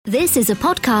This is a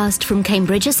podcast from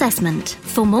Cambridge Assessment.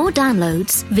 For more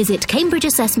downloads, visit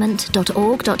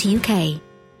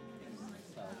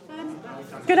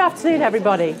cambridgeassessment.org.uk. Good afternoon,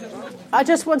 everybody. I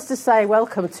just wanted to say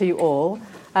welcome to you all.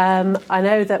 I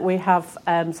know that we have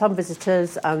some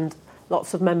visitors and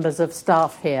lots of members of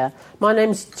staff here. My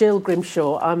name's Jill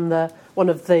Grimshaw. I'm one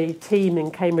of the team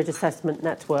in Cambridge Assessment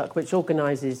Network, which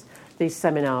organises these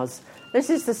seminars. This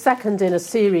is the second in a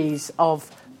series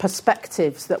of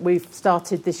perspectives that we've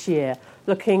started this year,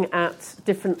 looking at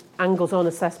different angles on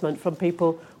assessment from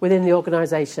people within the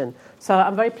organisation. So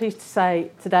I'm very pleased to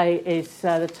say today is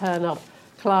the turn of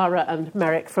Clara and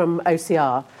Merrick from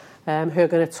OCR, who are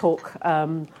going to talk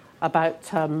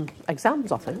about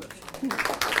exams, I think.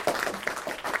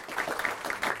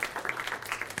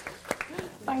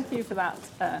 Thank you for that,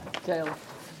 Jill.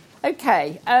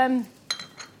 Okay.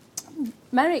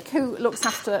 Merrick, who looks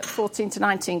after 14 to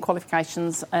 19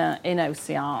 qualifications in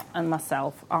OCR, and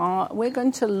myself, we're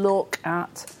going to look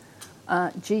at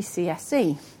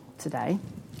GCSE today.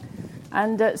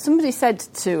 And somebody said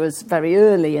to us very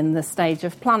early in the stage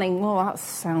of planning, well, that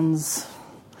sounds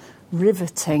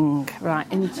riveting, right,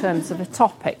 in terms of a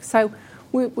topic. So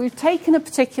we've taken a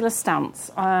particular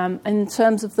stance in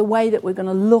terms of the way that we're going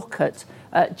to look at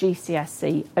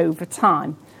GCSE over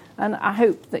time. And I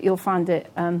hope that you'll find it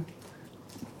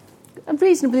a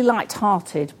reasonably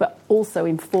light-hearted but also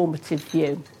informative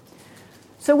view.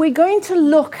 So we're going to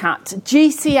look at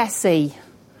GCSE,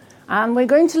 and we're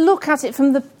going to look at it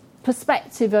from the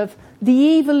perspective of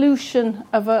the evolution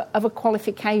of a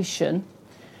qualification.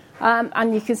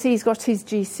 And you can see he's got his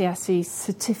GCSE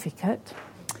certificate.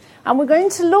 And we're going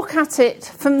to look at it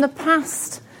from the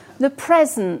past, the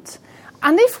present,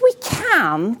 and if we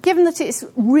can, given that it's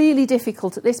really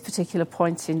difficult at this particular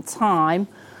point in time,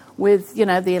 with, you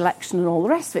know, the election and all the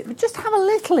rest of it, but just have a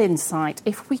little insight,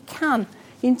 if we can,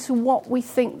 into what we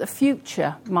think the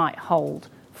future might hold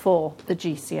for the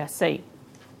GCSE.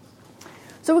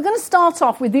 So we're going to start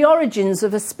off with the origins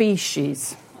of a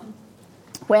species,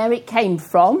 where it came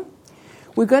from.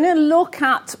 We're going to look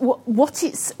at what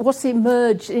it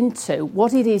emerged into,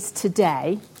 what it is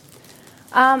today.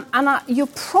 You're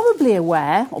probably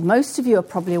aware, or most of you are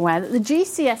probably aware, that the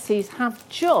GCSEs have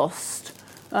just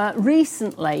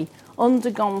recently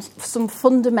undergone some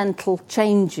fundamental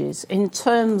changes in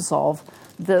terms of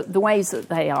the ways that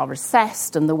they are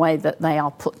assessed and the way that they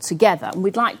are put together. And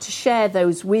we'd like to share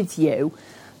those with you,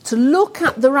 to look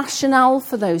at the rationale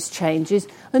for those changes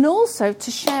and also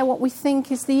to share what we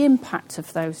think is the impact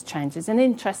of those changes. And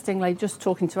interestingly, just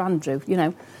talking to Andrew, you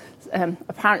know,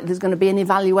 apparently there's going to be an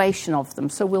evaluation of them,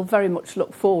 so we'll very much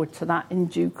look forward to that in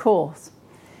due course.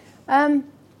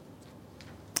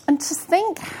 And to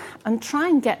think and try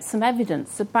and get some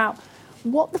evidence about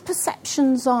what the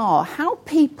perceptions are, how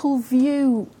people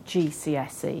view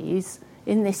GCSEs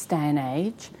in this day and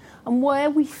age, and where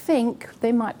we think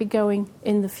they might be going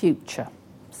in the future.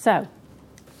 So,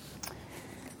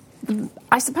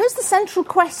 I suppose the central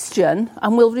question,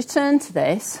 and we'll return to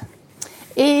this,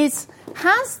 is,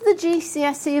 has the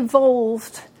GCSE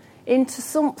evolved into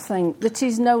something that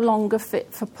is no longer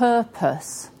fit for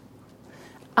purpose?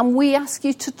 And we ask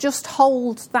you to just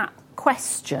hold that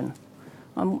question.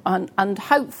 And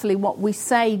hopefully what we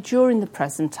say during the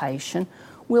presentation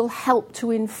will help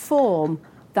to inform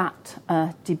that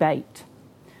debate.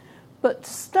 But to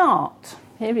start,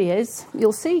 here he is.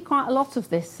 You'll see quite a lot of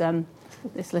this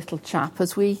little chap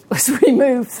as we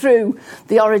move through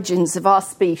the origins of our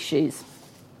species.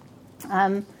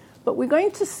 But we're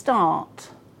going to start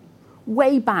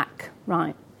way back,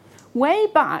 right? Way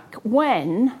back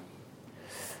when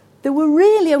there were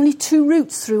really only two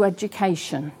routes through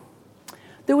education.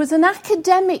 There was an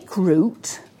academic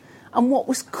route and what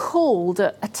was called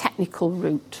a technical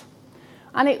route.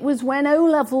 And it was when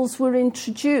O-levels were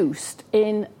introduced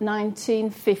in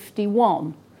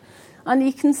 1951. And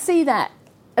you can see that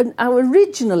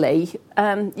originally,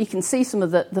 you can see some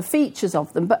of the features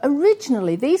of them, but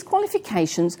originally these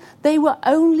qualifications, they were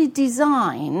only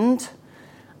designed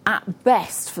at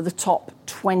best for the top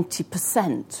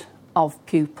 20% of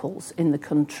pupils in the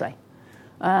country.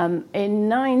 In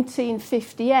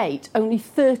 1958, only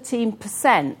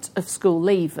 13% of school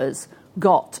leavers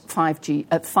got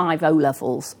 5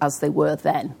 O-levels as they were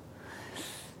then.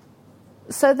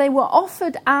 So they were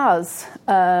offered as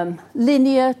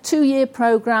linear 2-year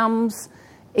programmes,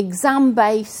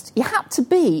 exam-based. You had to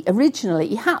be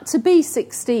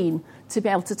 16 to be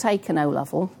able to take an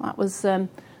O-level. That was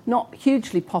not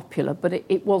hugely popular, but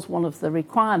it was one of the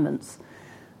requirements.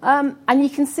 And you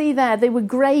can see there they were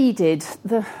graded.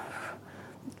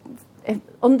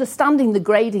 understanding the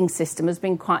grading system has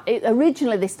been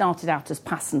originally they started out as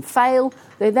pass and fail.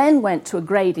 They then went to a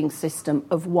grading system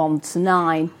of 1 to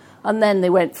 9, and then they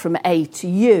went from A to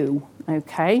U,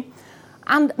 okay?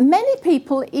 And many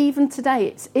people, even today,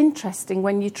 it's interesting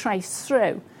when you trace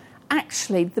through,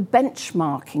 actually the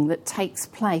benchmarking that takes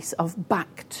place of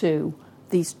back to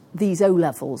these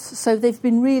O-levels. So they've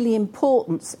been really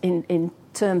important in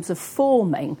terms of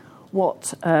forming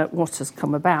what has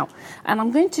come about. And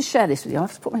I'm going to share this with you. I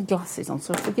have to put my glasses on,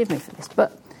 so forgive me for this.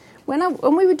 But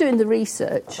when we were doing the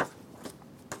research,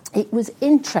 it was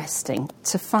interesting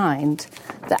to find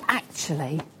that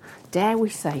actually, dare we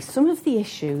say, some of the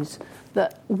issues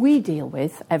that we deal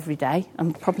with every day,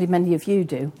 and probably many of you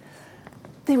do,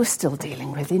 they were still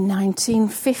dealing with in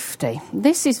 1950.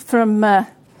 This is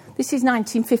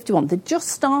 1951. They just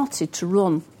started to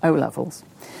run O-levels.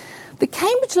 The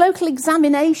Cambridge Local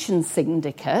Examination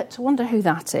Syndicate, I wonder who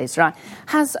that is, right,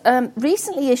 has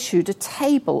recently issued a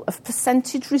table of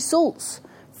percentage results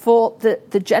for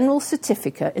the general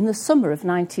certificate in the summer of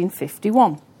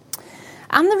 1951.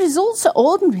 And the results at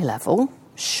ordinary level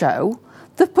show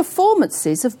the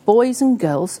performances of boys and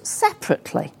girls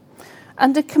separately.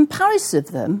 And a comparison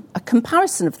of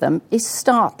them is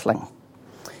startling.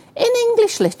 In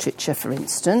English literature, for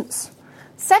instance,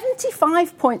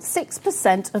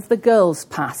 75.6% of the girls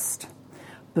passed,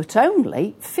 but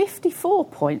only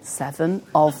 54.7%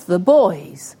 of the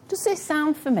boys. Does this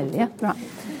sound familiar? Right.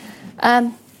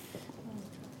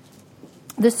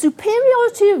 The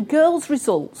superiority of girls'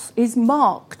 results is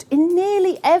marked in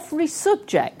nearly every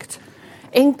subject,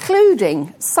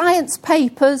 including science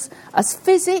papers as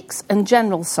physics and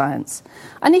general science.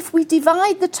 And if we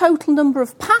divide the total number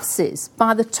of passes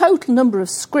by the total number of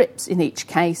scripts in each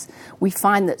case, we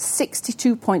find that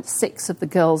 62.6% of the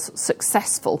girls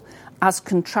successful, as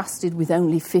contrasted with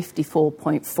only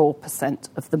 54.4%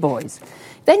 of the boys.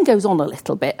 Then goes on a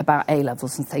little bit about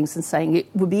A-levels and things and saying it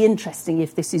would be interesting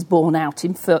if this is borne out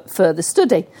in further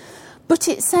study. But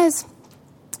it says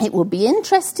it will be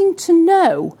interesting to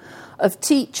know of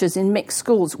teachers in mixed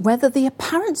schools whether the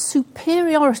apparent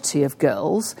superiority of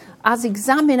girls as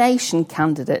examination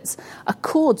candidates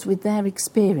accords with their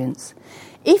experience.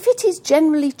 If it is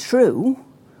generally true,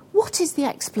 what is the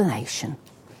explanation?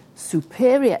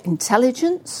 Superior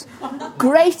intelligence,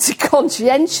 greater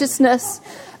conscientiousness,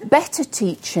 better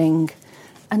teaching,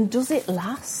 and does it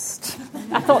last?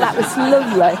 I thought that was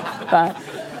lovely.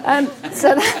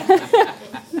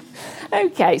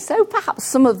 Okay, so perhaps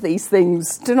some of these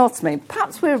things, do you know what I mean?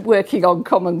 Perhaps we're working on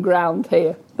common ground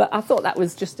here, but I thought that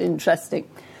was just interesting.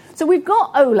 So we've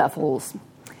got O-levels.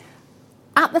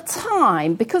 At the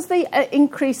time, because they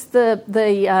increased the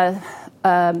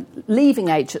leaving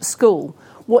age at school,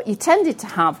 what you tended to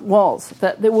have was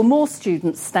that there were more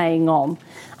students staying on.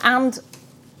 And,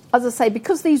 as I say,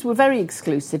 because these were very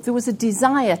exclusive, there was a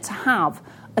desire to have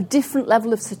a different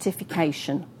level of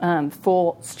certification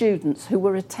for students who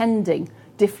were attending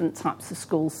different types of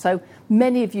schools. So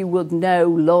many of you would know,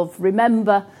 love,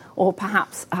 remember, or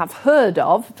perhaps have heard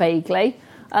of, vaguely,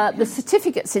 the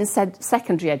certificates in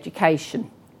secondary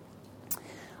education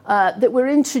that were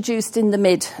introduced in the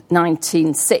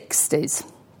mid-1960s.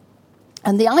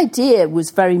 And the idea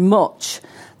was very much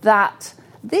that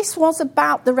this was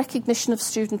about the recognition of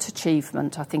student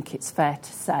achievement, I think it's fair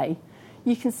to say.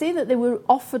 You can see that they were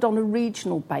offered on a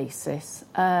regional basis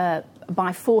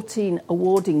by 14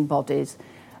 awarding bodies.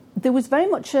 There was very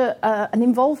much an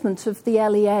involvement of the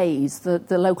LEAs,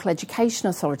 the local education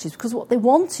authorities, because what they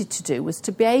wanted to do was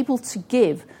to be able to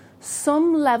give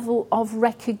some level of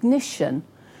recognition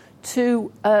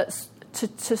to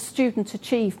student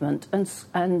achievement and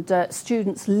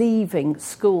students leaving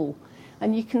school.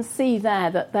 And you can see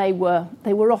there that they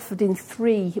were offered in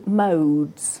 3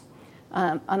 modes.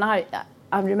 And I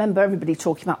remember everybody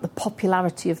talking about the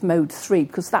popularity of Mode 3,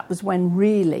 because that was when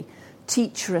really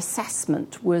teacher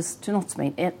assessment was, do you know what I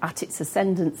mean, at its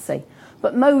ascendancy.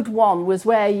 But Mode 1 was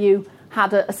where you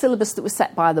had a syllabus that was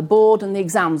set by the board and the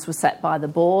exams were set by the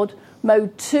board.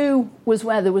 Mode 2 was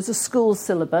where there was a school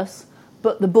syllabus,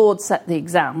 but the board set the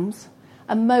exams.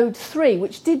 And Mode 3,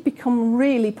 which did become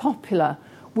really popular,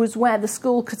 was where the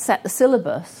school could set the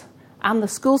syllabus and the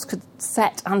schools could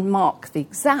set and mark the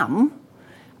exam.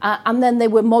 And then they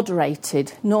were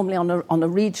moderated, normally on a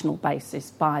regional basis,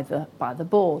 by the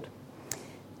board.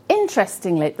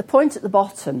 Interestingly, at the point at the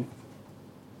bottom,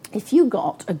 if you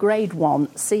got a grade 1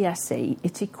 CSE,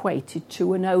 it equated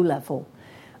to an O-level.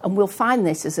 And we'll find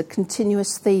this as a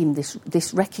continuous theme,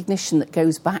 this recognition that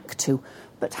goes back to,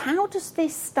 but how does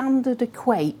this standard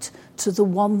equate to the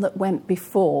one that went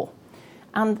before?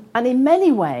 And in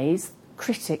many ways,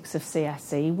 critics of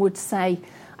CSE would say,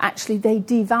 actually they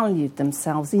devalued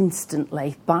themselves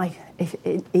instantly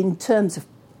in terms of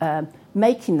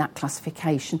making that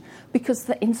classification, because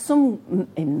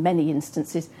in many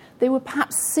instances they were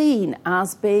perhaps seen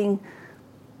as being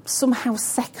somehow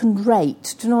second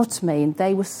rate. Do you know what I mean?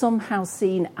 They were somehow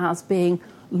seen as being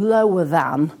lower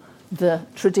than the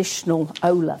traditional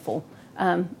O-level,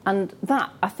 and that,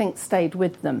 I think, stayed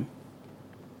with them.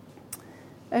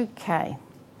 Okay,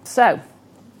 so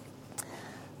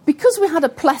because we had a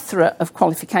plethora of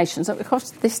qualifications, of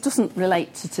course this doesn't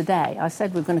relate to today. I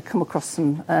said we're going to come across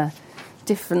some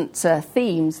different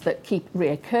themes that keep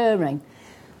reoccurring.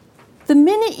 The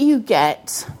minute you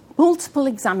get multiple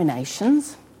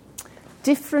examinations,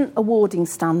 different awarding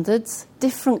standards,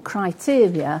 different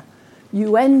criteria,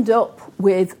 you end up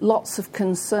with lots of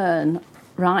concern,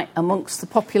 right, amongst the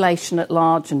population at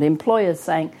large, and employers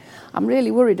saying, I'm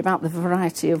really worried about the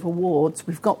variety of awards.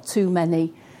 We've got too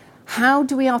many. How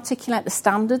do we articulate the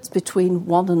standards between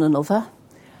one and another?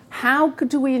 How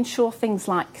do we ensure things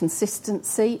like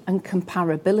consistency and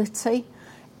comparability,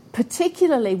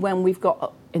 particularly when we've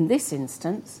got, in this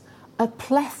instance, a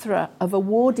plethora of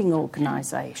awarding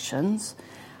organisations?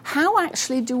 How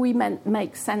actually do we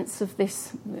make sense of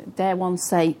this, dare one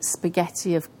say,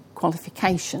 spaghetti of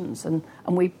qualifications? And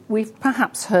we've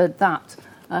perhaps heard that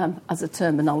as a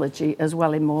terminology as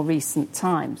well in more recent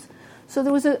times. So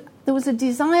there was a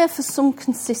desire for some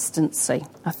consistency,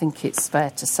 I think it's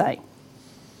fair to say.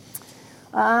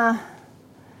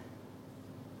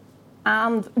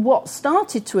 And what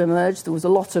started to emerge, there was a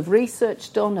lot of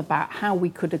research done about how we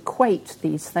could equate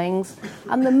these things,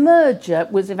 and the merger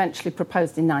was eventually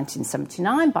proposed in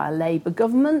 1979 by a Labour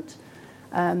government.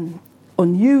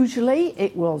 Unusually,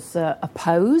 it was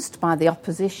opposed by the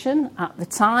opposition at the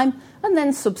time, and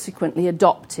then subsequently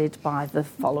adopted by the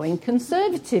following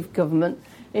Conservative government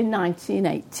in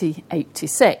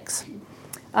 1986.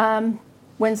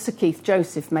 When Sir Keith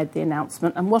Joseph made the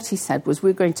announcement, and what he said was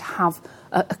we're going to have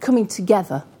a coming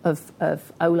together of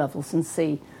O-levels and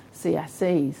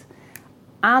GCSEs.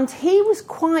 And he was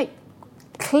quite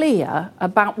clear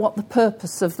about what the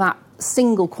purpose of that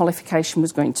single qualification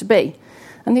was going to be.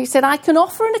 And he said, I can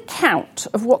offer an account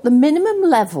of what the minimum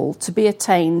level to be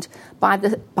attained by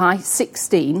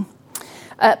 16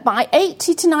 by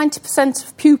 80 to 90%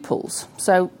 of pupils.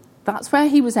 So that's where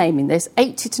he was aiming this,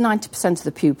 80 to 90% of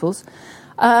the pupils,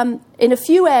 in a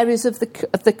few areas of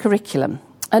the curriculum.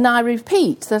 And I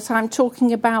repeat that I'm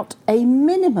talking about a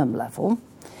minimum level.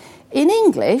 In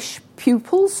English,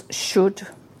 pupils should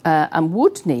and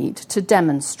would need to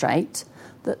demonstrate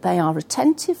that they are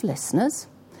attentive listeners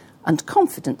and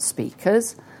confident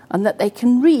speakers, and that they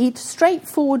can read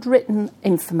straightforward written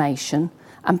information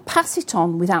and pass it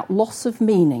on without loss of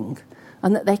meaning,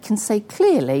 and that they can say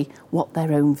clearly what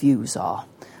their own views are.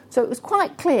 So it was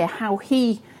quite clear how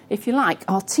he, if you like,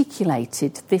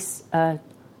 articulated this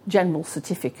general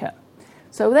certificate.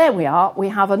 So there we are. We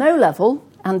have an O-level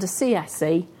and a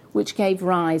CSE, which gave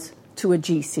rise to a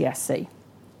GCSE.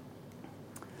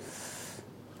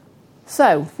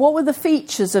 So, what were the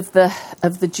features of the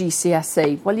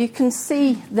GCSE? Well, you can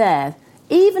see there,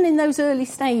 even in those early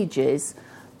stages,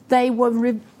 they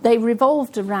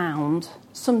revolved around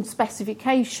some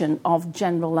specification of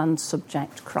general and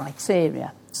subject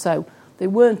criteria. So they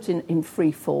weren't in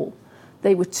free fall.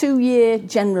 They were two-year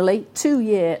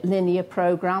linear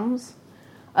programmes.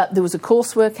 There was a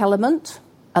coursework element,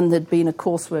 and there'd been a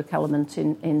coursework element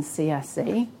in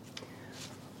CSE.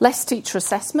 Less teacher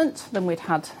assessment than we'd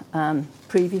had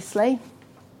previously.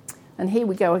 And here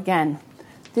we go again.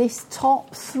 This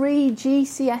top 3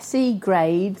 GCSE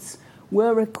grades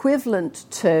were equivalent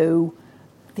to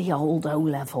the old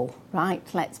O-level, right?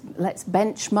 Let's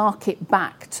benchmark it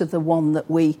back to the one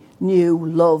that we knew,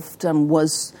 loved, and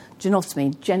was, do you know what I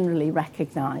mean, generally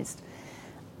recognised.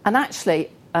 And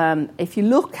actually, if you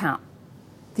look at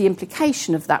the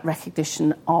implication of that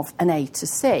recognition of an A to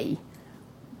C,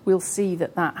 we'll see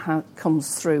that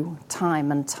comes through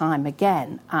time and time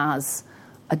again as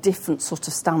a different sort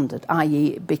of standard, i.e.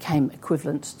 it became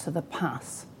equivalent to the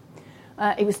pass.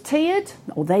 It was tiered,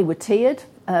 or they were tiered,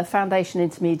 foundation,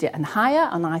 intermediate and higher,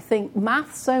 and I think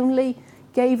maths only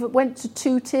went to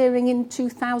 2-tiering in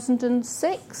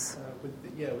 2006.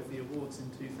 With the awards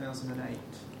in 2008.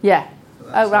 Yeah.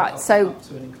 Oh, right. So up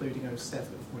to and including 07.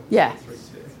 Yeah.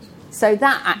 So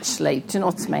that actually, do you know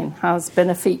what I mean, has been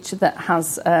a feature that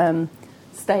has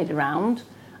stayed around.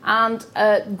 And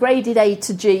graded A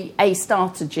to G, A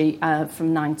star to G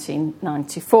from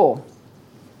 1994.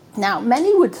 Now,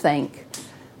 many would think,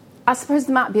 I suppose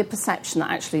there might be a perception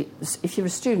that actually, if you're a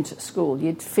student at school,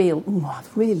 you'd feel,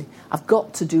 I've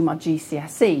got to do my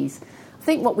GCSEs. I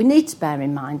think what we need to bear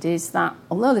in mind is that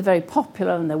although they're very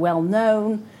popular and they're well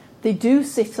known, they do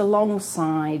sit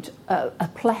alongside a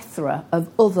plethora of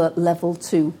other level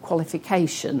 2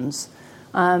 qualifications.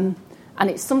 And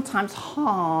it's sometimes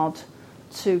hard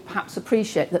to perhaps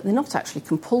appreciate that they're not actually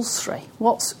compulsory.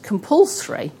 What's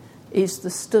compulsory is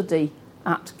the study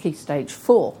at Key Stage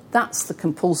 4. That's the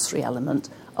compulsory element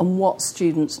and what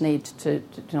students need to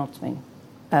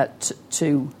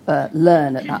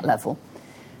learn at that level.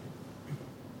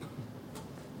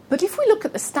 But if we look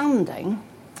at the standing,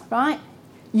 right,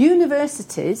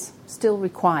 universities still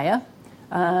require,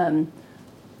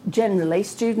 generally,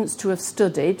 students to have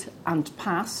studied and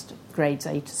passed grades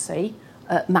A to C,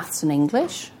 maths and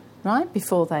English, right,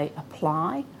 before they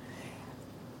apply.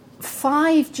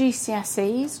 5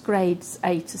 GCSEs, grades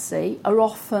A to C, are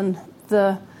often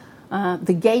the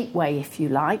gateway, if you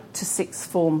like, to sixth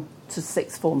form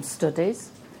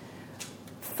studies.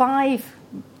 5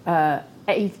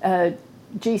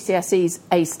 GCSEs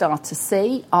A star to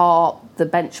C are the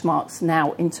benchmarks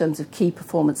now in terms of key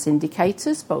performance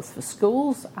indicators, both for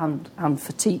schools and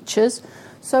for teachers.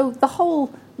 So the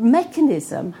whole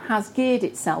mechanism has geared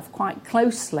itself quite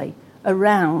closely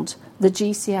around the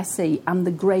GCSE and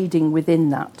the grading within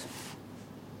that.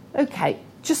 Okay,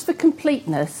 just for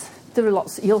completeness,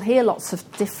 you'll hear lots of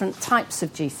different types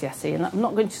of GCSE, and I'm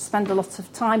not going to spend a lot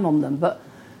of time on them, but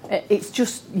it's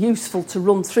just useful to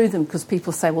run through them because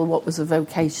people say, well, what was a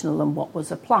vocational and what was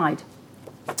applied?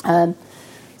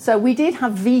 So we did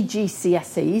have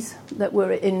VGCSEs that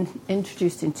were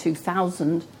introduced in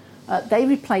 2000. They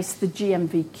replaced the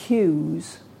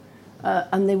GMVQs,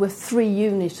 and they were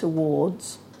 3-unit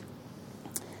awards.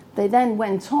 They then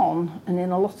went on, and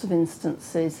in a lot of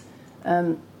instances,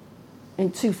 in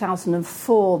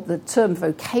 2004, the term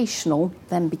vocational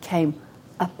then became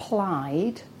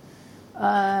applied.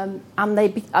 And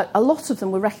a lot of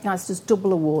them were recognised as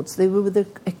double awards. They were the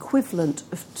equivalent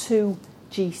of 2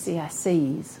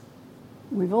 GCSEs.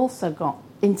 We've also got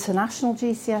international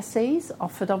GCSEs,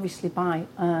 offered obviously by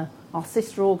our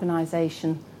sister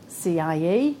organisation,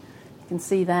 CIE. You can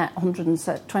see there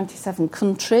 127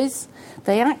 countries.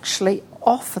 They actually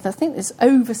offer, I think there's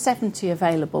over 70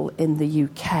 available in the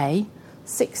UK.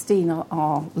 16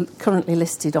 are currently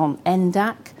listed on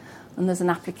NDAC, and there's an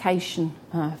application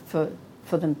for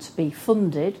them to be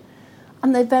funded.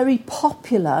 And they're very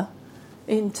popular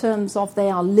in terms of they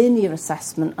are linear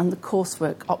assessment and the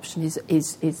coursework option is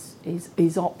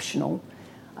optional.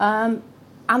 And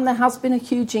there has been a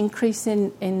huge increase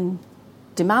in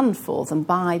demand for them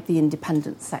by the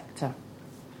independent sector.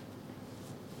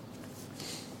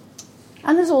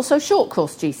 And there's also short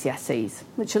course GCSEs,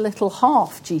 which are little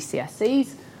half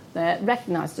GCSEs. They're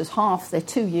recognised as half, they're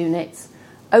 2 units,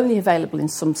 only available in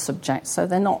some subjects, so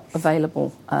they're not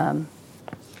available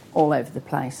all over the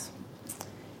place.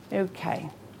 Okay,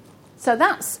 so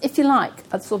that's, if you like,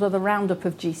 a sort of the roundup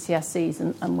of GCSEs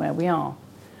and where we are.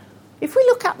 If we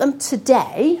look at them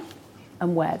today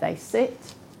and where they sit,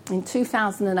 in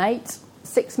 2008,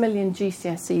 6 million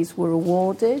GCSEs were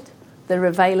awarded. They're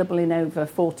available in over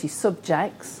 40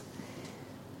 subjects.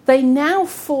 They now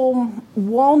form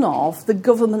one of the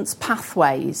government's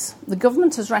pathways. The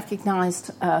government has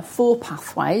recognised 4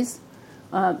 pathways.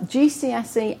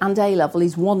 GCSE and A-level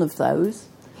is one of those.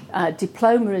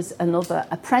 Diploma is another,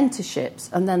 apprenticeships,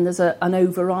 and then there's an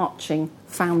overarching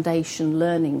foundation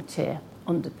learning tier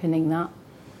underpinning that.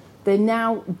 They're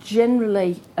now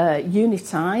generally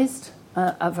unitised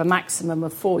of a maximum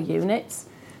of 4 units.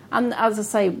 And as I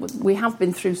say, we have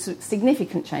been through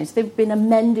significant change. They've been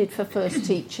amended for first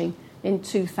teaching in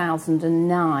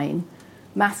 2009.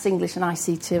 Maths, English and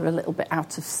ICT are a little bit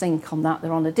out of sync on that.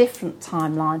 They're on a different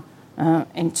timeline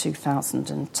in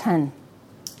 2010.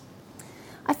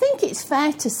 I think it's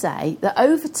fair to say that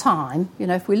over time,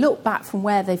 if we look back from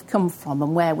where they've come from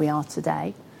and where we are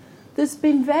today, there's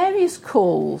been various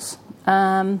calls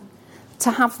to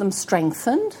have them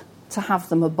strengthened, to have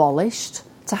them abolished,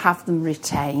 to have them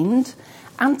retained,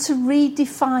 and to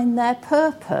redefine their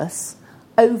purpose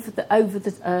over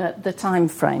the time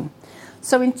frame.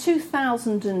 So in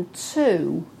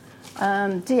 2002,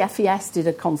 DFES did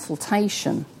a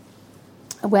consultation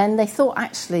when they thought,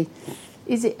 actually,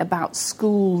 is it about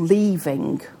school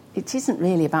leaving? It isn't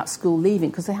really about school leaving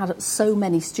because they had so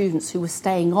many students who were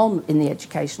staying on in the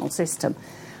educational system.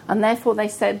 And therefore they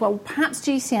said, well, perhaps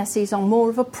GCSEs are more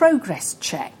of a progress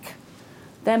check.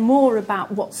 They're more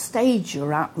about what stage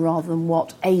you're at rather than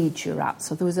what age you're at.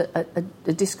 So there was a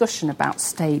discussion about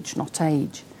stage, not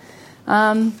age.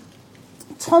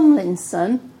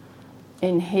 Tomlinson,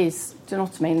 in his,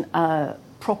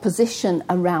 proposition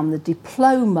around the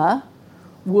diploma,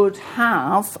 would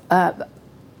have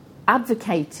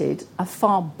advocated a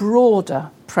far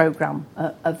broader programme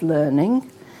of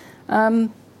learning.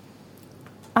 And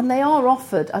they are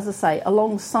offered, as I say,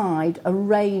 alongside a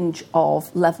range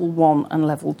of level 1 and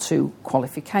level 2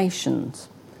 qualifications.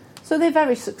 So they're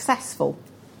very successful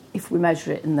if we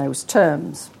measure it in those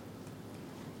terms.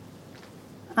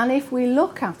 And if we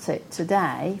look at it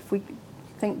today, if we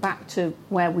think back to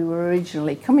where we were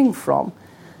originally coming from,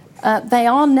 they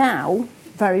are now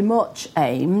very much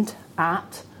aimed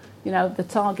at, the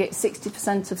target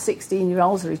 60% of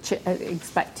 16-year-olds are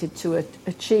expected to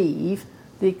achieve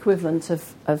the equivalent of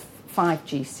 5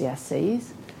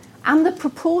 GCSEs, and the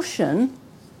proportion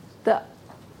that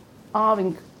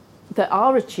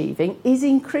are achieving is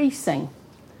increasing.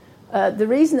 The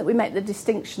reason that we make the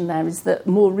distinction there is that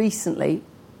more recently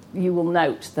you will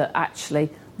note that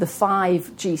actually the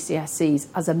 5 GCSEs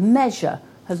as a measure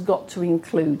has got to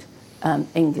include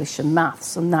English and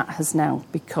maths, and that has now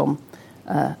become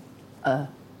a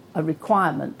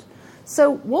requirement.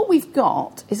 So what we've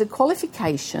got is a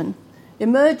qualification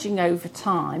emerging over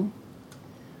time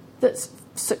that's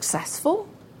successful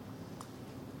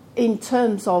in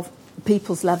terms of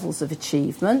people's levels of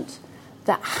achievement,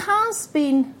 that has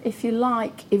been, if you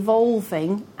like,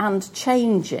 evolving and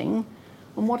changing.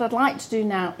 And what I'd like to do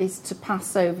now is to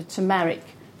pass over to Merrick,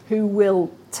 who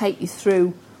will take you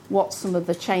through what some of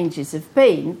the changes have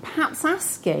been, perhaps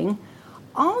asking,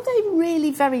 are they really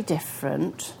very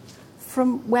different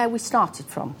from where we started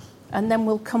from? And then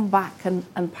we'll come back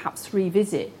and perhaps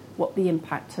revisit what the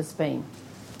impact has been.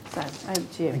 So, over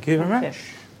to you. Thank you very much.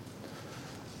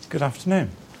 Good afternoon.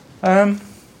 I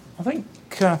think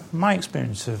my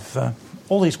experience of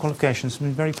all these qualifications has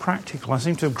been very practical. I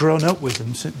seem to have grown up with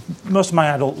them since most of my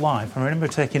adult life. I remember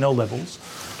taking O-levels.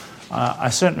 I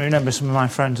certainly remember some of my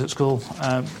friends at school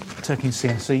taking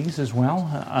CSEs as well.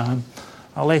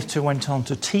 I later went on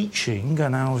to teaching,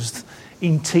 and I was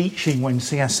in teaching when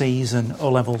CSEs and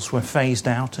O-levels were phased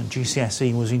out and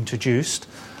GCSE was introduced.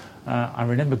 I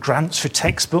remember grants for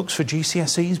textbooks for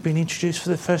GCSEs being introduced for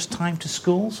the first time to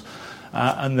schools,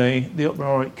 and the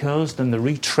uproar it caused and the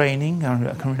retraining.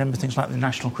 I can remember things like the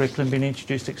national curriculum being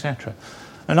introduced, etc.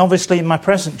 And obviously in my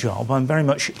present job, I'm very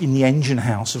much in the engine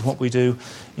house of what we do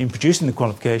in producing the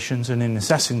qualifications and in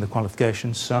assessing the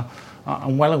qualifications, so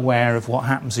I'm well aware of what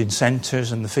happens in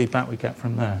centres and the feedback we get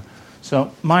from there.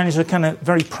 So mine is a kind of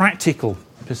very practical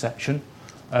perception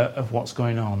of what's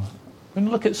going on. We're going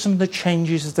to look at some of the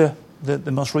changes of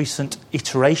the most recent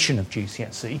iteration of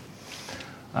GCSE.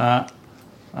 And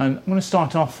I'm going to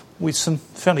start off with some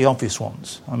fairly obvious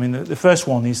ones. I mean, the first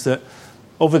one is that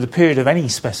over the period of any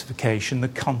specification, the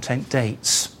content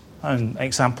dates. And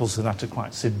examples of that are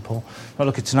quite simple. If I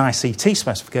look at an ICT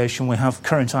specification, we have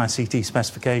current ICT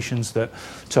specifications that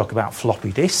talk about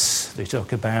floppy disks, they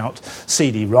talk about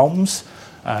CD-ROMs,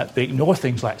 they ignore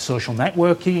things like social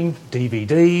networking,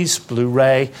 DVDs,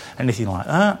 Blu-ray, anything like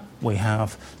that. We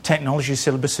have technology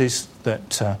syllabuses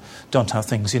that don't have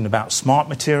things in about smart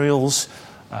materials,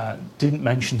 didn't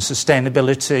mention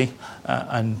sustainability,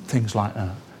 and things like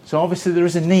that. So obviously there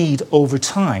is a need over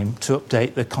time to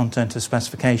update the content of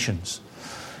specifications.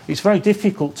 It's very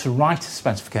difficult to write a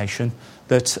specification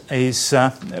that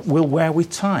will wear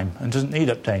with time and doesn't need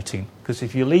updating, because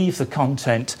if you leave the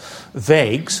content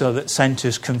vague so that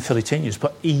centres can fill it in, you just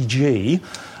put e.g.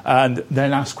 and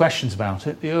then ask questions about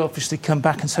it, they obviously come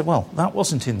back and say, well, that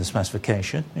wasn't in the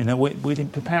specification, we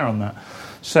didn't prepare on that.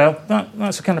 So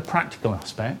that's a kind of practical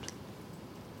aspect.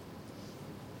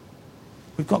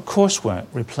 We've got coursework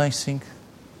replaced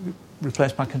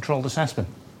by controlled assessment.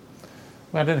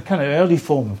 We had a kind of early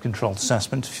form of controlled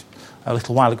assessment a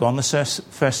little while ago on the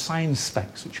first science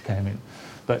specs which came in.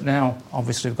 But now,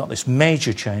 obviously, we've got this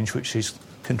major change, which is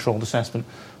controlled assessment,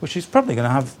 which is probably going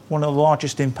to have one of the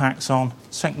largest impacts on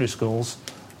secondary schools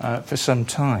for some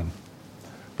time.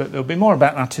 But there'll be more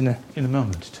about that in a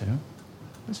moment too.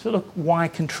 Let's look why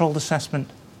controlled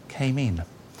assessment came in.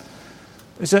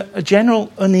 There's a general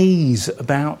unease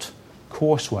about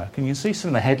coursework, and you can see some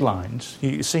of the headlines.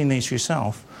 You've seen these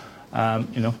yourself.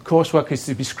 Coursework is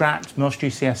to be scrapped. Most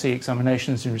GCSE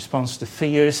examinations in response to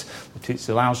fears that it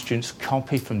allows students to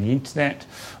copy from the internet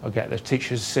or get their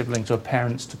teachers, siblings or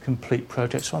parents to complete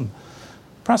projects on.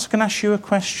 Perhaps I can ask you a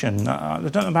question. I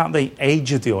don't know about the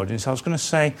age of the audience. I was going to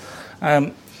say,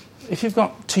 if you've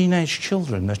got teenage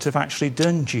children that have actually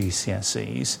done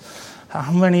GCSEs,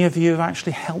 how many of you have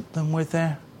actually helped them with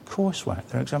their coursework,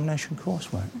 their examination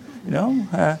coursework?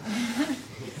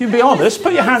 You can be honest,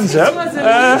 put your hands up.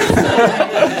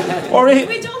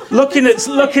 We don't looking at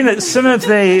some of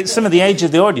the age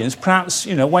of the audience, perhaps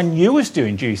when you was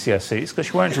doing GCSEs, because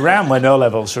you weren't around when O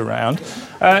levels were around,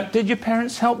 did your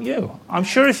parents help you? I'm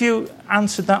sure if you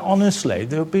answered that honestly,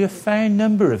 there would be a fair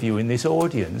number of you in this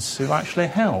audience who actually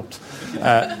helped,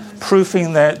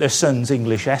 proofing their son's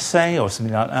English essay or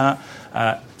something like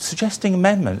that, suggesting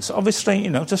amendments. Obviously,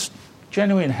 just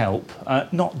genuine help,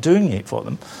 not doing it for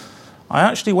them. I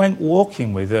actually went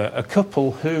walking with a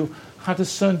couple who had a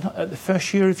son at the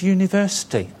first year of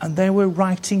university, and they were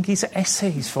writing his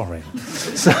essays for him.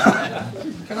 So,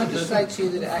 can I just say to you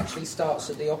that it actually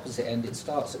starts at the opposite end? It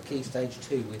starts at Key Stage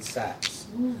 2 with SATs,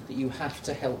 that you have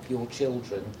to help your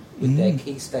children with their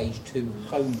Key Stage 2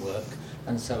 homework,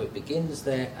 and so it begins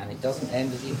there and it doesn't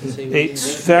end, as you can see.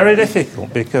 It's very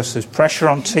difficult because there's pressure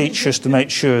on teachers to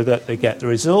make sure that they get the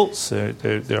results.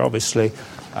 They're obviously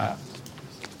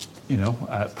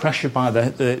pressured by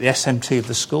the SMT of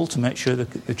the school to make sure that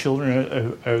the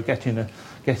children are getting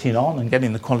on and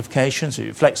getting the qualifications. It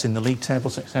reflects in the league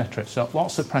tables, etc. So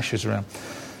lots of pressures around.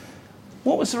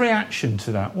 What was the reaction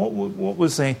to that? What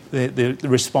was the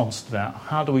response to that?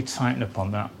 How do we tighten up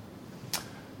on that?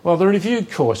 Well, the reviewed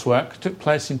coursework took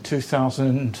place in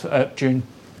June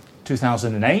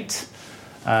 2008.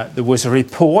 There was a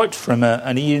report from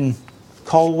an Ian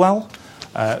Colwell,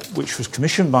 which was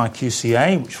commissioned by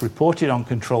QCA, which reported on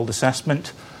controlled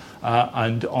assessment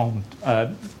and on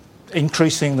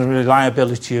increasing the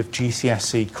reliability of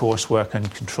GCSE coursework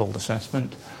and controlled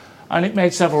assessment. And it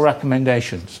made several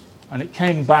recommendations. And it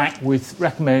came back with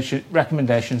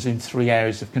recommendations in 3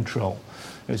 areas of control.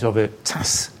 It was over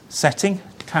task setting,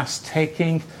 task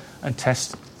taking, and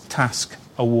task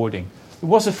awarding. There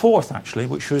was a fourth, actually,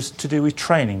 which was to do with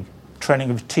training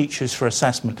of teachers for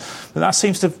assessment. But that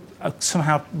seems to have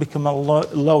somehow become a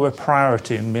lower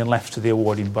priority and being left to the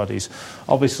awarding bodies.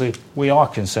 Obviously, we are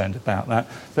concerned about that.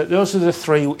 But those are the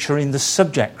 3 which are in the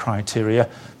subject criteria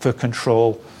for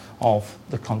control of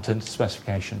the content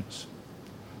specifications.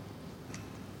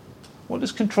 What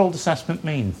does controlled assessment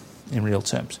mean in real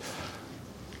terms?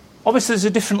 Obviously, there's a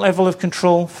different level of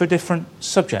control for different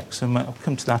subjects, and I'll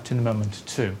come to that in a moment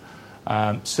too.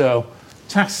 So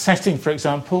task setting, for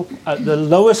example, at the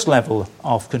lowest level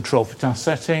of control for task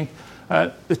setting,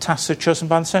 the tasks are chosen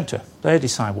by the centre. They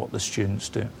decide what the students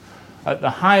do. At the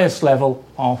highest level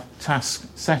of task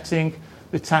setting,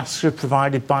 the tasks are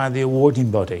provided by the awarding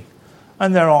body.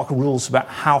 And there are rules about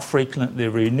how frequently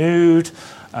they're renewed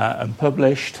and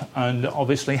published, and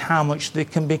obviously how much they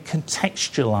can be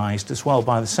contextualised as well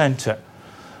by the centre.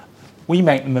 We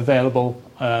make them available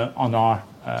on our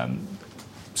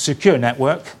secure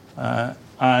network,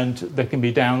 and they can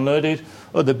be downloaded.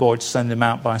 Other boards send them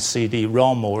out by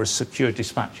CD-ROM or as secure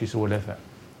dispatches or whatever.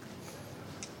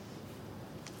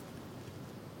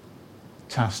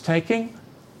 Task taking.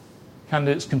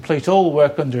 Candidates complete all the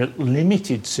work under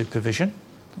limited supervision.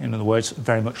 In other words,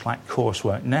 very much like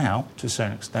coursework now, to a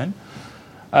certain extent.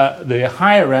 The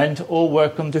higher end, all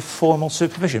work under formal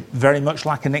supervision, very much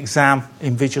like an exam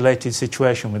invigilated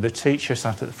situation with a teacher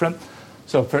sat at the front.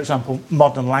 So, for example,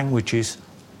 modern languages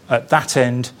at that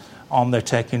end on their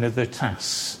taking of their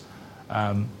tasks.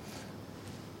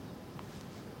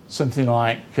 Something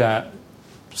like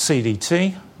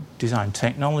CDT, design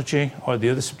technology, or the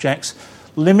other subjects.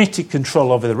 Limited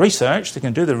control over the research. They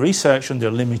can do the research under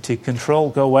limited control,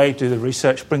 go away, do the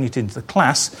research, bring it into the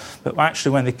class. But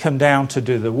actually, when they come down to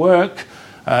do the work,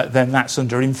 then that's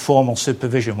under informal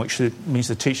supervision, which means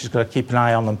the teacher's got to keep an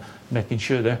eye on them, making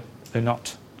sure they're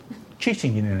not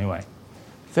cheating in any way.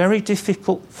 Very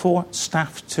difficult for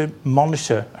staff to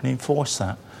monitor and enforce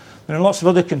that. There are lots of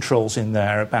other controls in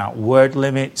there about word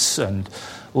limits and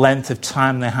length of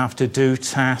time they have to do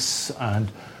tasks,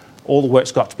 and all the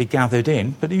work's got to be gathered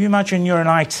in. But if you imagine you're an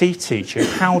IT teacher,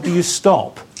 how do you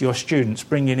stop your students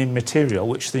bringing in material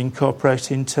which they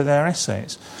incorporate into their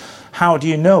essays? How do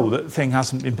you know that the thing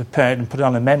hasn't been prepared and put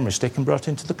on a memory stick and brought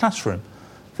into the classroom?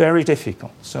 Very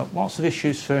difficult. So lots of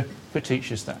issues for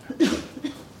teachers there.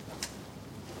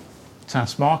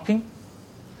 Task marking.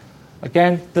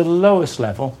 Again, the lowest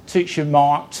level, teacher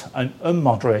marked and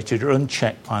unmoderated or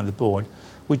unchecked by the board.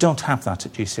 We don't have that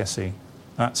at GCSE.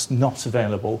 That's not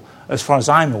available, as far as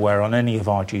I'm aware, on any of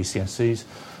our GCSEs.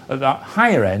 At that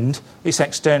higher end, it's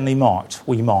externally marked.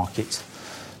 We mark it.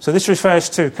 So this refers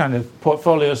to kind of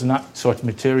portfolios and that sort of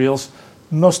materials.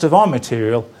 Most of our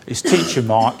material is teacher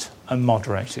marked and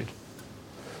moderated.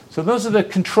 So those are the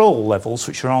control levels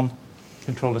which are on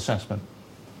controlled assessment.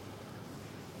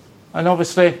 And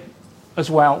obviously, as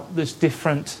well, there's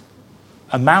different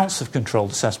amounts of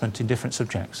controlled assessment in different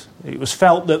subjects. It was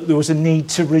felt that there was a need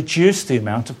to reduce the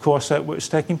amount of coursework that was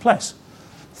taking place.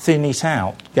 thin it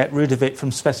out, get rid of it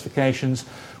from specifications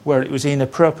where it was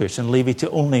inappropriate and leave it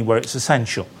only where it's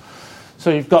essential. So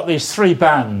you've got these 3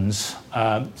 bands,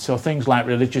 so things like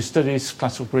religious studies,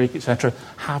 classical Greek, etc.,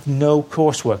 have no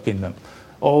coursework in them,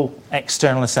 all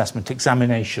external assessment,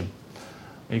 examination.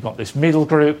 You've got this middle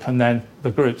group and then the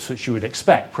groups which you would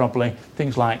expect probably,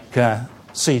 things like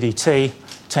CDT,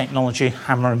 technology,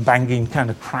 hammer and banging kind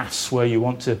of crafts where you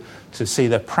want to see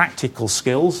their practical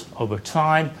skills over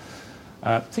time.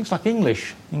 Things like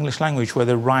English language where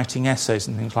they're writing essays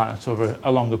and things like that over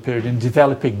a longer period and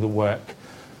developing the work.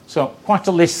 So quite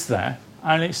a list there.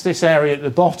 And it's this area at the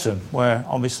bottom where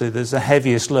obviously there's the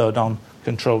heaviest load on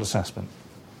controlled assessment.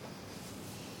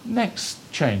 Next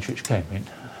change which came in.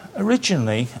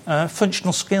 Originally,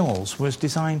 functional skills was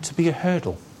designed to be a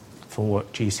hurdle for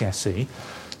GCSE.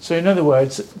 So in other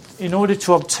words, in order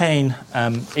to obtain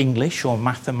English or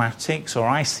mathematics or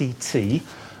ICT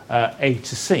A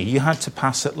to C, you had to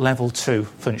pass at level 2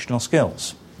 functional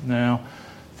skills. Now,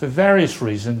 for various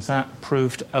reasons, that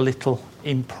proved a little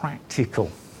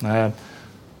impractical. The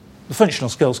functional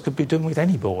skills could be done with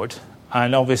any board,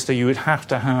 and obviously you would have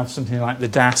to have something like the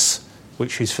DAS,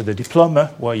 which is for the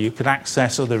diploma, where you could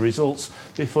access other results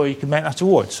before you could make that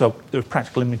award. So there are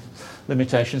practical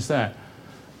limitations there.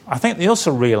 I think they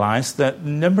also realised that the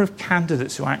number of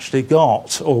candidates who actually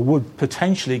got or would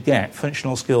potentially get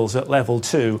functional skills at level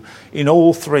 2 in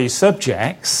all 3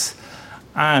 subjects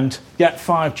and get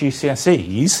 5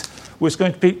 GCSEs was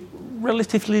going to be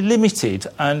relatively limited,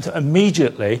 and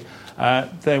immediately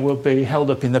they will be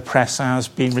held up in the press as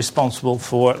being responsible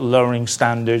for lowering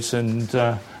standards and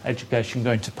education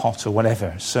going to pot or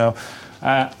whatever. So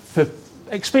for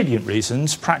expedient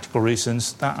reasons, practical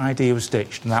reasons, that idea was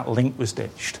ditched and that link was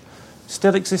ditched.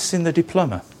 Still exists in the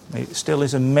diploma. It still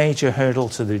is a major hurdle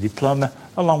to the diploma,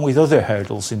 along with other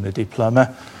hurdles in the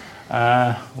diploma,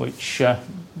 which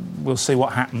we'll see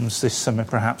what happens this summer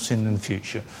perhaps in the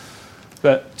future.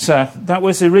 But that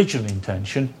was the original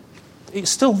intention.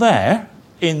 It's still there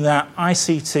in that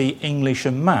ICT, English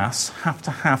and Maths have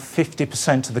to have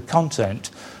 50% of the content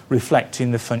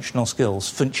reflecting the functional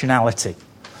skills, functionality.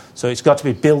 So it's got to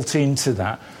be built into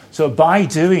that. So by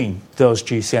doing those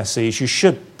GCSEs, you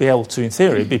should be able to, in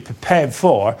theory, be prepared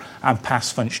for and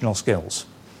pass functional skills.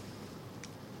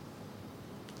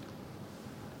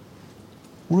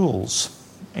 Rules.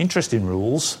 Interesting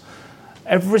rules.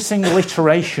 Every single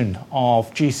iteration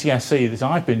of GCSE that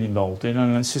I've been involved in,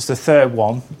 and this is the third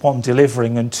one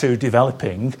delivering and 2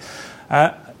 developing,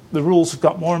 the rules have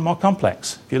got more and more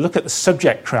complex. If you look at the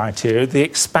subject criteria, they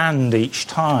expand each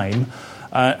time,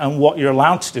 and what you're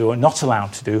allowed to do or not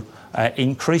allowed to do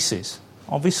increases.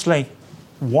 Obviously,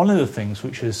 one of the things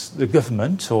which is the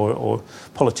government or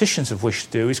politicians have wished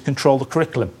to do is control the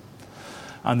curriculum.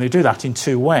 And they do that in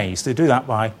 2 ways. They do that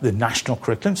by the national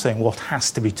curriculum, saying what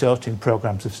has to be taught in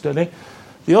programmes of study.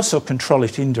 They also control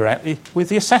it indirectly with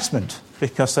the assessment,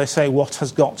 because they say what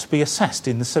has got to be assessed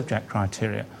in the subject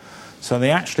criteria. So they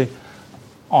actually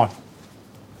are,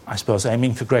 I suppose,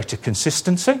 aiming for greater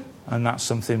consistency, and that's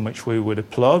something which we would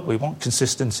applaud. We want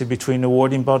consistency between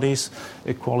awarding bodies,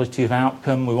 equality of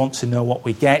outcome. We want to know what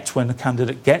we get when a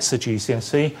candidate gets a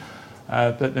GCSE,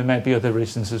 but there may be other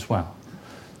reasons as well.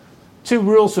 2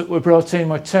 rules that were brought in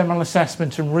were terminal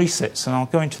assessment and resits, and I'll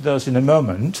go into those in a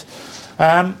moment.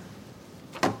 I've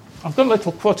got a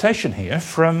little quotation here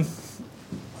from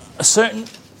a certain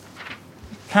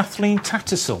Kathleen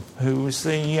Tattersall, who was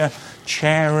the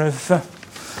chair of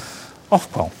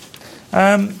Ofqual.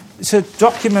 It's a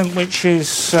document which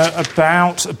is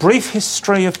about a brief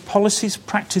history of policies,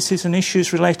 practices and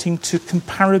issues relating to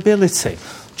comparability,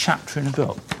 chapter in a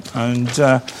book. And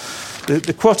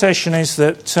the quotation is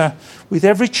that with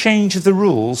every change of the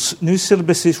rules, new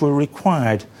syllabuses were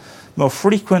required more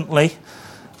frequently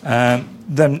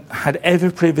than had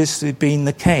ever previously been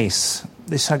the case.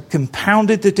 This had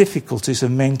compounded the difficulties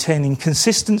of maintaining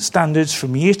consistent standards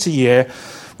from year to year,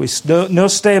 with no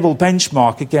stable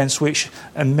benchmark against which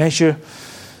a measure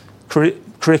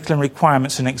curriculum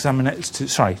requirements and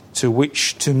to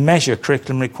which to measure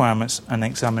curriculum requirements and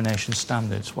examination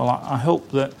standards. Well, I hope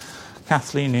that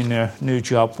Kathleen, in her new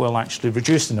job, will actually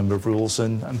reduce the number of rules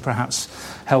and perhaps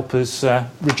help us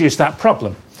reduce that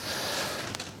problem.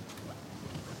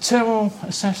 Terminal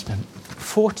assessment.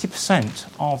 40%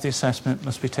 of the assessment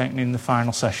must be taken in the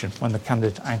final session when the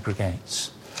candidate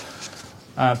aggregates.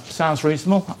 Sounds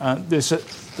reasonable. There's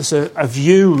a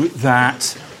view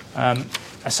that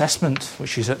assessment,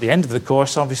 which is at the end of the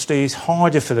course, obviously is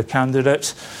harder for the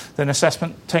candidate than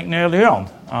assessment taken earlier on.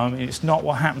 It's not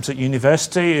what happens at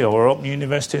university or open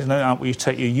universities, where you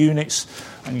take your units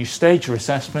and you stage your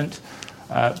assessment.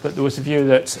 But there was a view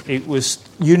that it was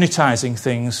unitising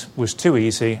things was too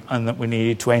easy and that we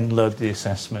needed to end load the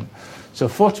assessment. So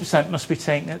 40% must be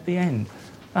taken at the end.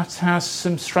 That has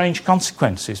some strange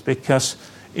consequences because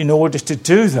in order to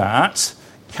do that,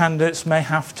 candidates may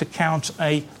have to count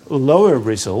a lower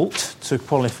result to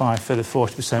qualify for the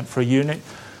 40% for a unit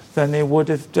than they would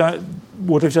have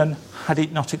done had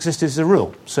it not existed as a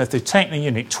rule. So if they've taken a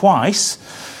unit twice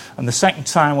and the second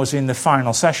time was in the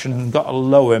final session and got a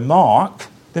lower mark,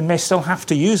 they may still have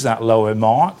to use that lower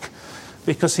mark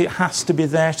because it has to be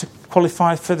there to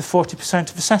qualify for the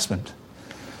 40% of assessment.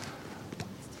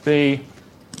 The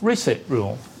resit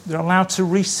rule, they're allowed to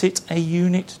resit a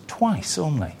unit twice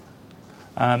only.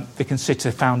 They can sit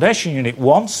a foundation unit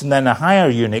once and then a higher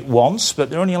unit once, but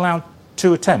they're only allowed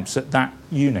 2 attempts at that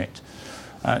unit,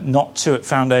 not 2 at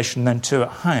foundation, then 2 at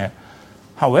higher.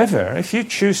 However, if you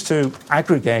choose to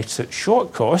aggregate at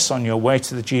short course on your way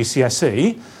to the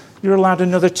GCSE, you're allowed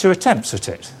another 2 attempts at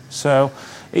it. So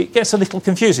it gets a little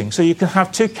confusing. So you can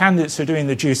have 2 candidates who are doing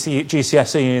the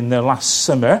GCSE in the last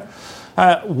summer.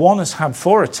 One has had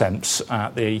 4 attempts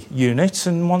at the unit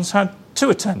and one's had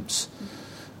 2 attempts.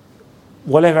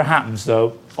 Whatever happens,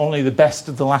 though, only the best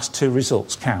of the last 2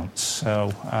 results counts.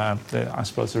 So I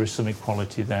suppose there is some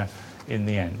equality there in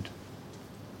the end.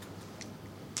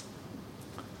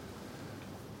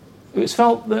 It was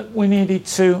felt that we needed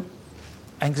to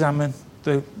examine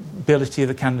the ability of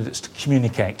the candidates to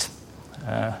communicate.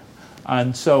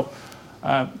 And so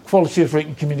quality of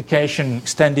written communication,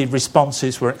 extended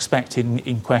responses were expected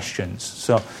in questions.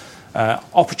 So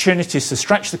opportunities to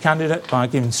stretch the candidate by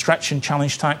giving stretch and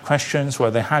challenge type questions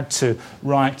where they had to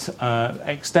write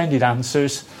extended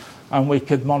answers, and we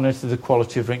could monitor the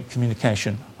quality of written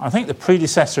communication. I think the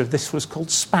predecessor of this was called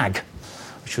SPAG,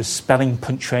 which was spelling,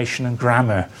 punctuation and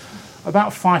grammar.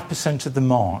 About 5% of the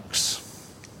marks.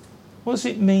 What does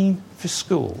it mean for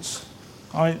schools?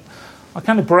 I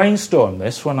kind of brainstormed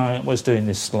this when I was doing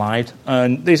this slide,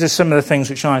 and these are some of the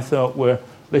things which I thought were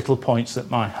little points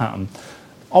that might happen.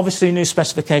 Obviously, new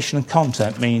specification and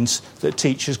content means that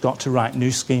teachers got to write new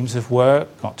schemes of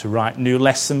work, got to write new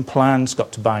lesson plans,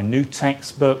 got to buy new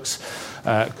textbooks,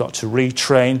 got to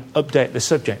retrain, update the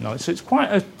subject knowledge. So it's quite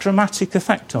a dramatic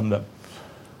effect on them.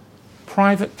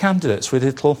 Private candidates with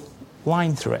little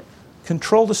line through it.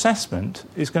 Controlled assessment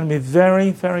is going to be very,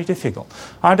 very difficult.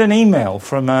 I had an email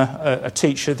from a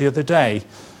teacher the other day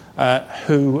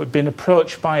who had been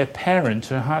approached by a parent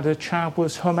who had a child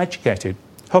was home educated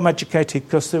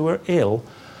because they were ill,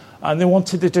 and they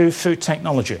wanted to do food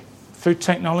technology. Food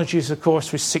technology is a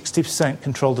course with 60%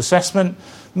 controlled assessment,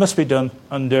 must be done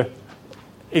under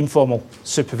informal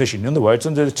supervision, in other words,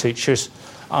 under the teacher's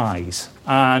eyes.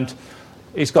 And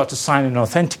he's got to sign an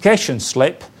authentication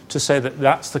slip to say that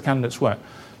that's the candidate's work.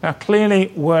 Now,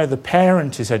 clearly, where the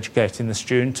parent is educating the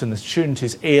student and the student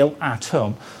is ill at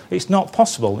home, it's not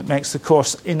possible. It makes the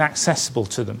course inaccessible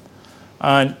to them.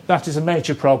 And that is a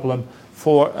major problem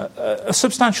for a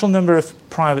substantial number of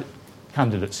private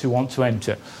candidates who want to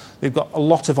enter. They've got a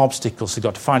lot of obstacles. They've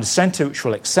got to find a centre which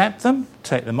will accept them,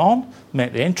 take them on,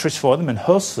 make the entries for them and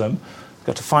host them. They've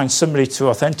got to find somebody to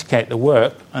authenticate the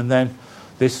work, and then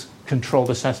this controlled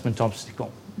assessment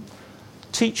obstacle.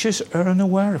 Teachers are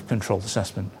unaware of controlled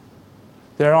assessment.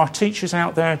 There are teachers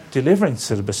out there delivering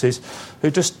syllabuses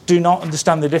who just do not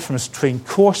understand the difference between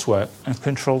coursework and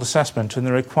controlled assessment and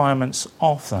the requirements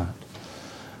of that.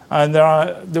 And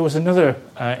there was another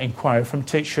inquiry from a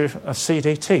teacher of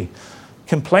CDT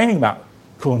complaining about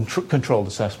controlled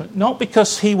assessment, not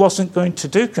because he wasn't going to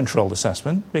do controlled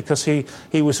assessment, because he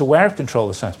was aware of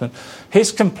controlled assessment.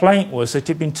 His complaint was that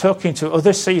he'd been talking to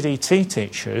other CDT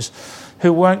teachers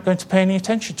who weren't going to pay any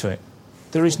attention to it.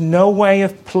 There is no way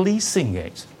of policing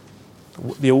it.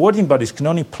 The awarding bodies can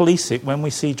only police it when we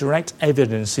see direct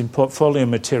evidence in portfolio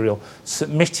material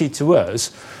submitted to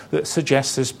us that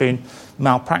suggests there's been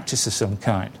malpractice of some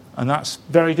kind. And that's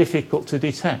very difficult to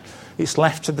detect. It's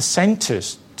left to the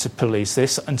centres to police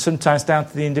this, and sometimes down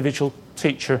to the individual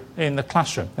teacher in the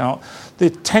classroom. Now, they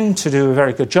tend to do a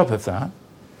very good job of that,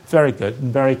 very good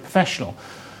and very professional.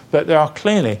 But there are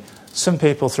clearly some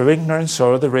people, through ignorance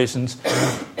or other reasons,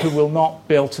 who will not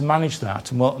be able to manage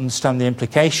that and won't understand the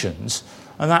implications,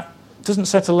 and that doesn't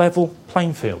set a level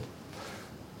playing field.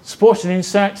 Support and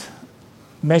inset,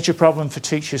 major problem for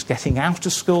teachers getting out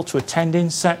of school to attend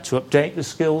inset, to update the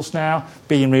skills now,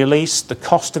 being released, the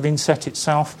cost of inset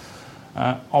itself.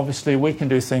 Obviously, we can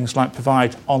do things like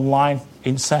provide online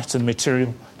inset and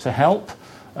material to help,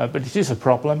 but it is a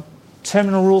problem.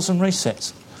 Terminal rules and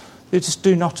resets. They just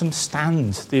do not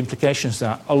understand the implications of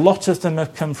that. A lot of them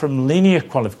have come from linear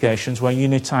qualifications where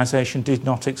unitisation did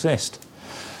not exist.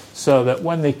 so that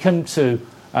when they come to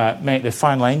make their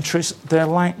final entries, they're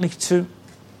likely to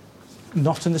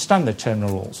not understand the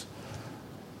terminal rules.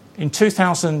 In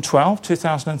 2012,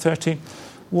 2013,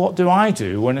 what do I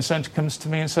do when a centre comes to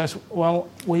me and says, well,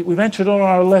 we've entered all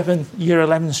our year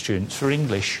 11 students for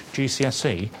English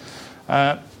GCSE,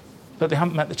 but they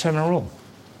haven't met the terminal rule?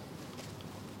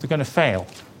 They're going to fail.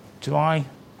 Do I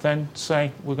then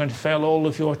say, we're going to fail all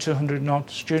of your 200-odd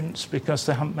students because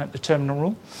they haven't met the terminal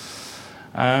rule?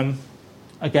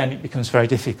 Again, it becomes very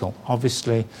difficult.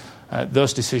 Obviously,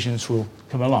 those decisions will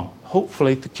come along.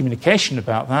 Hopefully, the communication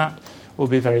about that will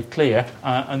be very clear,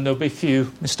 and there'll be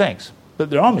few mistakes. But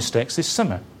there are mistakes this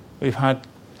summer. We've had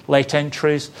late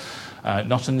entries,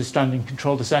 not understanding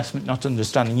controlled assessment, not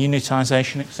understanding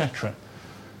unitisation, etc.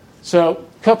 So,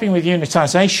 coping with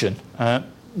unitisation,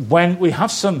 when we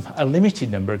have a limited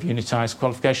number of unitised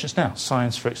qualifications now,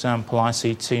 science, for example,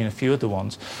 ICT, and a few other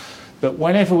ones, but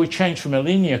whenever we change from a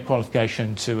linear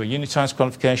qualification to a unitised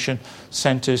qualification,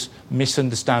 centres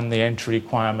misunderstand the entry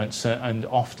requirements and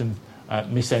often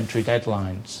miss entry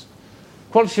deadlines.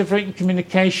 Quality of written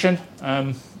communication,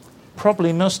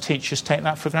 probably most teachers take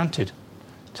that for granted.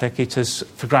 Take it as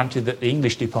for granted that the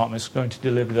English department is going to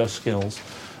deliver those skills.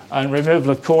 And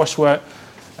removal of coursework,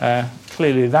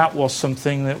 clearly that was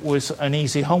something that was an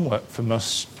easy homework for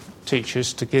most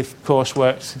teachers to give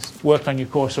coursework, work on your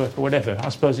coursework or whatever. I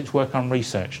suppose it's work on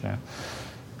research now.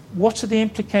 What are the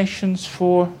implications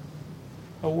for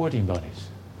awarding bodies?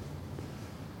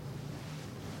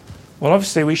 Well,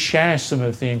 obviously we share some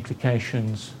of the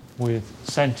implications with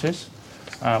centres.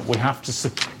 We have to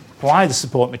supply the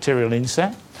support material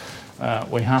inset.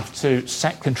 We have to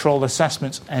set controlled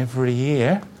assessments every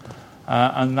year.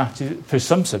 And that is, for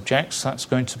some subjects, that's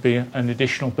going to be an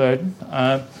additional burden.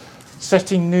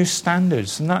 Setting new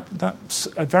standards, and that's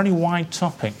a very wide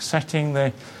topic. Setting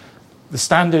the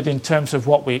standard in terms of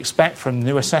what we expect from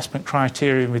new assessment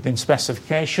criteria within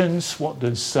specifications. What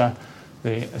does the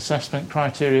assessment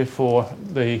criteria for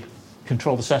the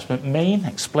controlled assessment mean?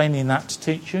 Explaining that to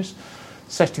teachers.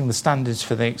 Setting the standards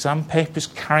for the exam papers.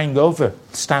 Carrying over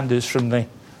standards from the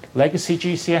legacy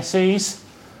GCSEs.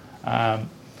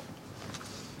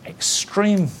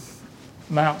 Extreme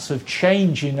amounts of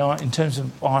change in terms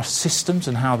of our systems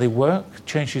and how they work,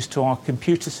 changes to our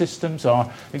computer systems,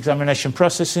 our examination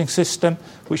processing system,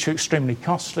 which are extremely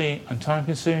costly and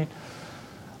time-consuming.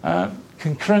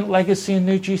 Concurrent legacy in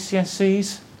new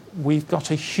GCSEs, we've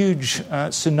got a huge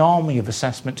tsunami of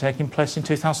assessment taking place in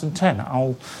 2010.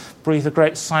 I'll breathe a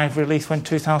great sigh of relief when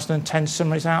 2010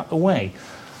 summer is out the way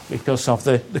because of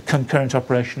the concurrent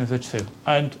operation of the two.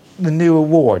 And the new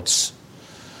awards.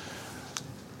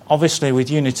 Obviously, with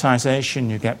unitisation,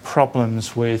 you get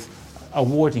problems with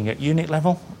awarding at unit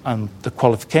level and the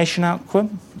qualification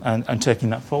outcome and taking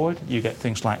that forward. You get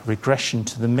things like regression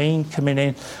to the mean coming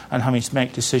in and having to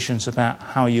make decisions about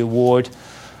how you award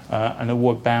and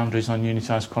award boundaries on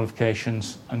unitised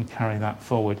qualifications and carry that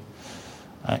forward.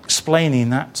 Explaining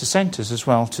that to centres as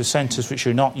well, to centres which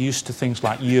are not used to things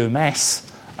like UMS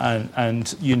and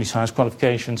unitised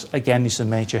qualifications, again, is a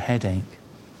major headache.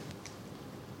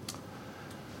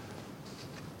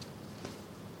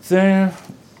 The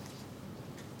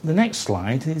next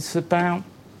slide is about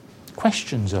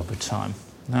questions over time.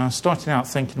 Now, I started out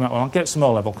thinking about, well, I'll get some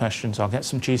O-level questions, I'll get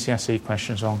some GCSE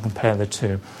questions, I'll compare the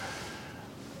two.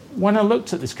 When I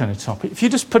looked at this kind of topic, if you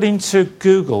just put into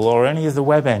Google or any of the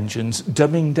web engines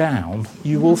dumbing down,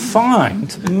 you will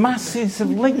find masses of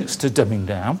links to dumbing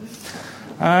down.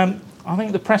 I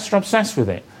think the press are obsessed with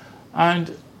it.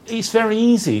 And it's very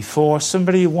easy for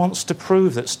somebody who wants to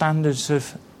prove that standards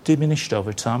have diminished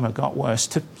over time or got worse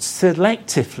to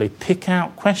selectively pick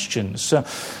out questions. So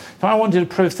if I wanted to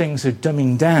prove things are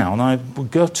dumbing down, I would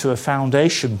go to a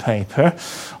foundation paper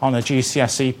on a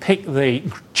GCSE, pick the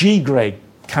G grade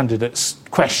candidate's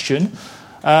question,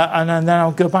 and then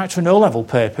I'll go back to an O-level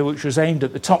paper which was aimed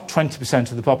at the top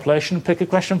 20% of the population and pick a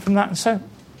question from that and say,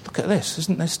 look at this,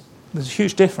 isn't this? There's a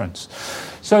huge difference.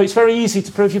 So it's very easy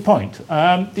to prove your point.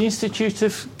 The Institute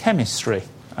of Chemistry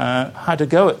had a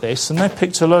go at this, and they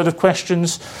picked a load of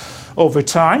questions over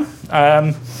time.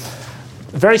 A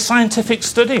very scientific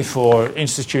study for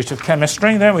Institute of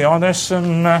Chemistry. There we are. There's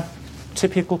some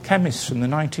typical chemists from the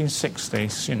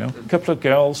 1960s. You know, a couple of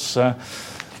girls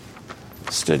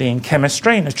studying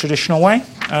chemistry in a traditional way.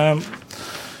 Kind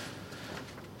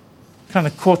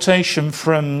of quotation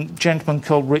from a gentleman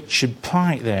called Richard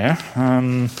Pike there.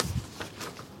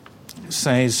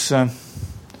 Says,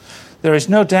 There is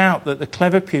no doubt that the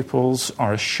clever pupils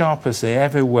are as sharp as they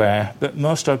ever were, but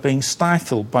most are being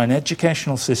stifled by an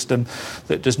educational system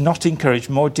that does not encourage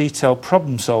more detailed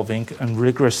problem solving and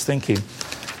rigorous thinking.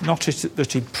 Not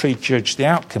that he prejudged the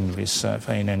outcome of his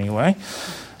survey in any way.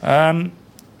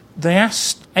 They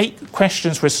asked 8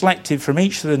 questions were selected from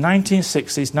each of the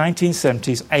 1960s,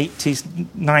 1970s, 80s,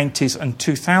 90s and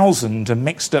 2000 and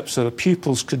mixed up so the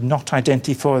pupils could not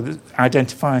identify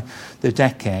the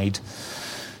decade.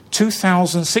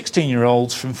 2,000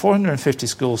 16-year-olds from 450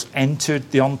 schools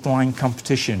entered the online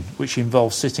competition, which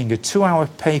involved sitting a 2-hour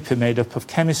paper made up of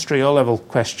chemistry O-level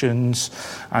questions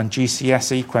and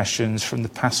GCSE questions from the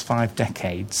past 5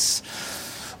 decades.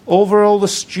 Overall, the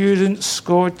students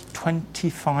scored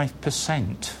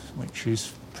 25%, which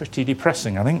is pretty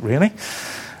depressing, I think, really.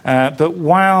 But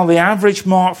while the average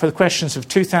mark for the questions of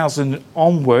 2000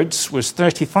 onwards was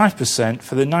 35%,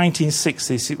 for the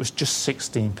 1960s it was just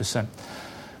 16%.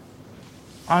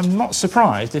 I'm not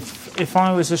surprised if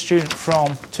I was a student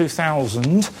from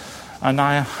 2000 and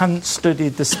I hadn't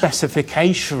studied the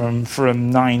specification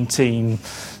from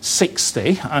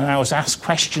 1960 and I was asked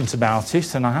questions about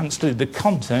it and I hadn't studied the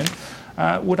content,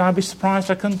 would I be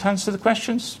surprised I couldn't answer the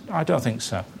questions? I don't think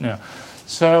so, no.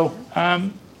 So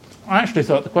I actually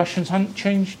thought the questions hadn't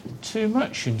changed too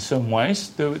much in some ways.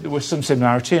 There was some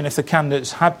similarity, and if the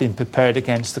candidates had been prepared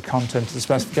against the content of the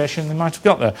specification, they might have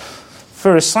got there.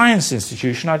 For a science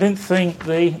institution, I didn't think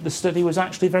the study was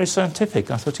actually very scientific.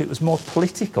 I thought it was more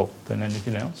political than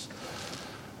anything else.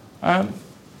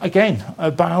 Again,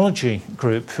 a biology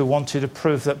group who wanted to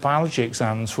prove that biology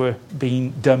exams were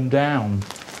being dumbed down.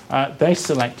 They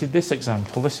selected this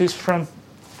example. This is from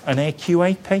an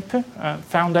AQA paper,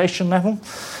 foundation level,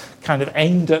 kind of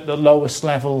aimed at the lowest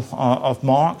level of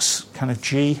marks, kind of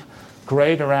G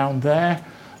grade around there.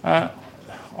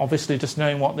 Obviously, just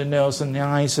knowing what the nose and the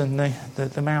eyes and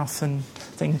the mouth and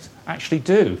things actually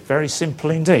do. Very simple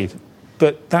indeed.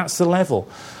 But that's the level.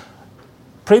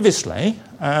 Previously,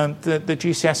 the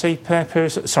GCSE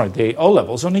papers, the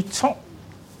O-levels only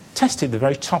tested the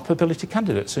very top ability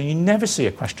candidates. So you never see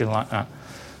a question like that.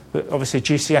 But obviously,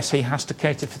 GCSE has to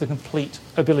cater for the complete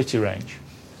ability range.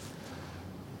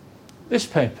 This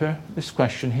paper, this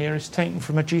question here, is taken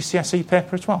from a GCSE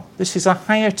paper as well. This is a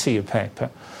higher tier paper.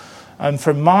 And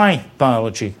from my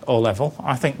biology O-level,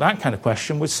 I think that kind of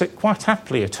question would sit quite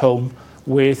happily at home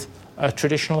with a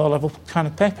traditional O-level kind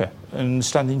of paper,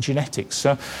 understanding genetics.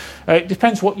 So it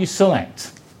depends what you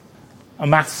select. A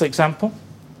maths example,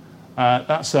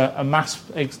 that's a maths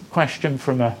question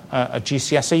from a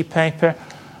GCSE paper,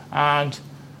 and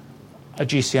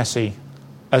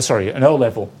an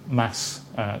O-level maths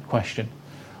question.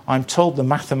 I'm told the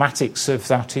mathematics of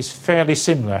that is fairly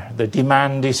similar. The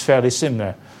demand is fairly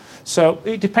similar. So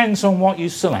it depends on what you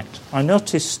select. I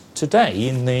noticed today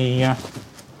in the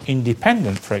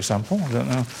Independent, for example, I don't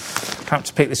know, had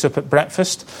to pick this up at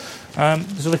breakfast,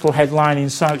 there's a little headline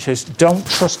inside which says, "Don't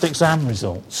trust exam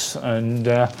results." And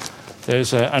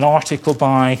there's an article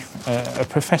by a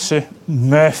Professor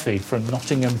Murphy from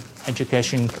Nottingham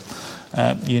Education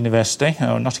University,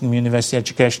 or Nottingham University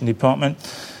Education Department.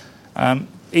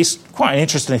 It's quite an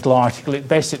interesting little article. It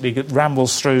basically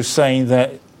rambles through saying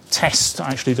that tests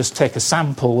actually just take a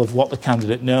sample of what the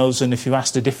candidate knows, and if you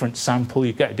ask a different sample,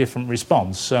 you get a different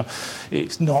response. So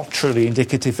it's not truly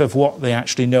indicative of what they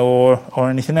actually know or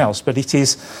anything else. But it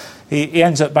is. He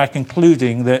ends up by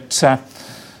concluding that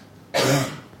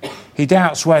he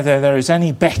doubts whether there is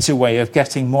any better way of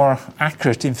getting more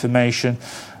accurate information,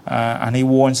 and he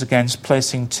warns against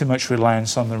placing too much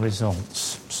reliance on the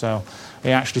results. So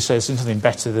he actually says there's nothing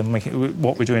better than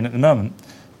what we're doing at the moment.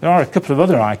 There are a couple of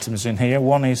other items in here.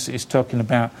 One is talking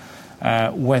about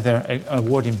whether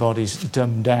awarding bodies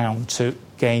dumb down to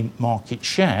gain market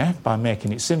share by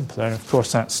making it simpler. And of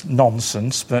course, that's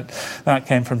nonsense, but that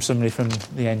came from somebody from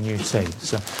the NUT.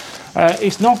 So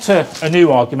it's not a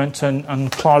new argument,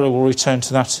 and Clara will return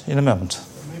to that in a moment.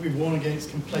 Maybe warn against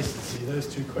complacency. Those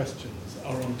two questions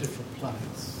are on different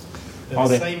planets. They're Are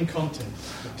the they? same content,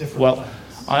 but different planets.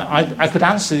 I could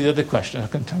answer the other question. I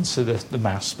couldn't answer the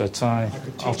maths, but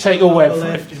I'll take your word for it. The one on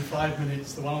the left in 5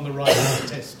 minutes, the one on the right will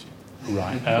test you.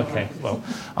 Right, okay. Well,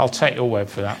 I'll take your word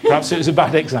for that. Perhaps it was a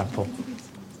bad example.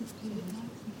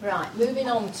 Right, moving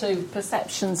on to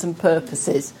perceptions and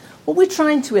purposes. What we're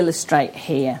trying to illustrate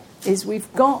here is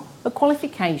we've got a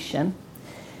qualification.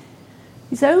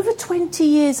 It's over 20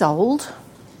 years old.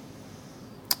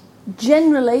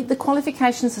 Generally, the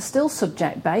qualifications are still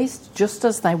subject-based, just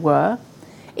as they were.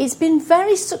 It's been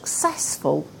very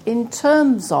successful in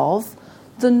terms of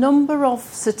the number of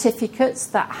certificates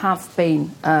that have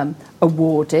been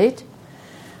awarded.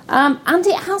 And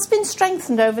it has been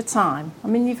strengthened over time. I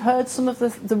mean, you've heard some of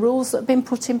the rules that have been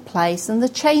put in place and the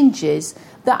changes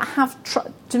that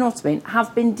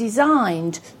have been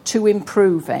designed to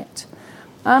improve it.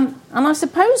 And I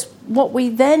suppose what we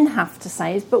then have to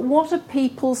say is, but what are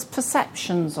people's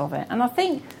perceptions of it? And I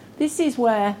think this is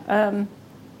where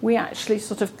we actually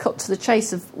sort of cut to the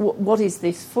chase of what is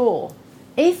this for.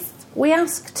 If we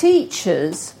ask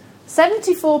teachers,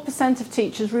 74% of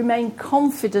teachers remain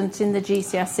confident in the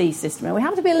GCSE system. And we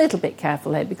have to be a little bit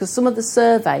careful here because some of the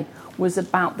survey was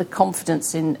about the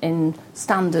confidence in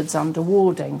standards and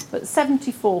awarding. But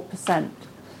 74%,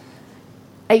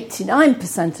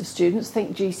 89% of students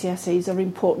think GCSEs are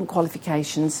important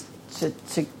qualifications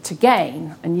to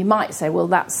gain. And you might say, well,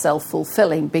 that's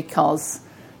self-fulfilling because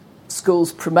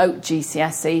schools promote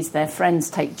GCSEs, their friends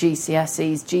take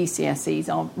GCSEs,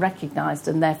 GCSEs aren't recognised,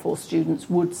 and therefore students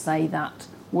would say that,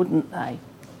 wouldn't they?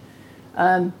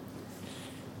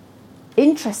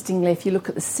 Interestingly, if you look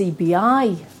at the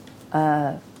CBI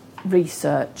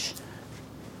research,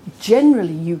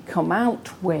 generally you come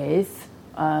out with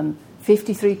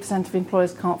 53% of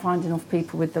employers can't find enough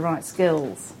people with the right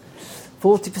skills.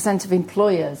 40% of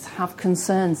employers have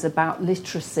concerns about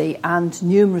literacy and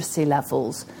numeracy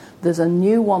levels. There's a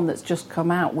new one that's just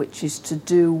come out which is to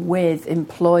do with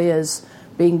employers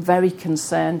being very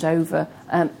concerned over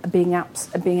being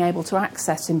able to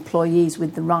access employees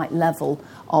with the right level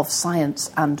of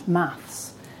science and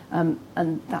maths. And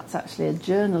that's actually a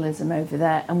journalism over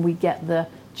there, and we get the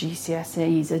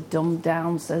GCSEs are dumbed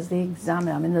down, says the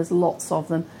examiner. I mean, there's lots of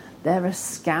them. They're a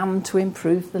scam to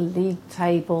improve the league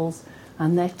tables,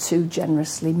 and they're too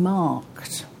generously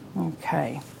marked.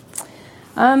 Okay.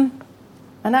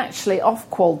 And actually,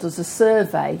 Ofqual does a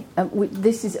survey.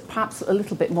 This is perhaps a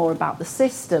little bit more about the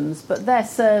systems, but their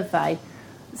survey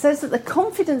says that the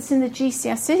confidence in the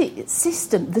GCSE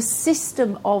system, the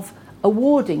system of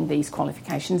awarding these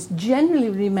qualifications,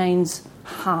 generally remains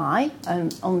high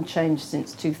and unchanged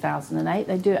since 2008.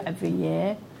 They do it every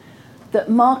year. That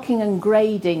marking and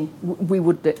grading, we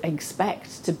would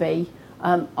expect to be,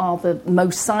 are the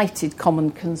most cited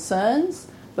common concerns,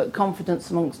 but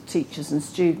confidence amongst teachers and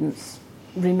students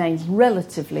remains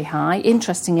relatively high.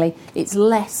 Interestingly, it's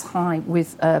less high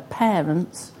with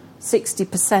parents.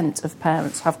 60% of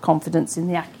parents have confidence in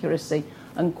the accuracy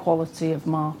and quality of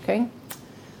marking.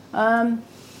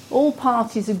 All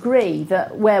parties agree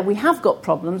that where we have got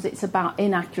problems, it's about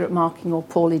inaccurate marking or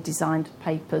poorly designed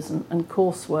papers and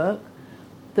coursework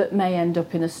that may end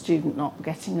up in a student not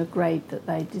getting a grade that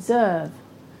they deserve.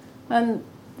 And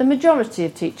the majority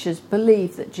of teachers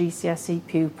believe that GCSE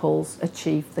pupils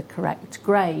achieve the correct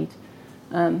grade.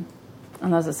 And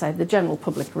as I say, the general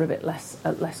public are a bit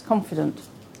less confident.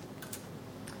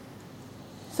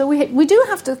 So we do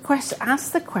have to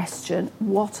ask the question,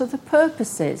 what are the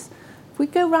purposes? If we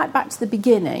go right back to the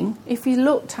beginning, if we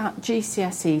looked at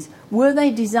GCSEs, were they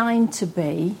designed to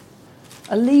be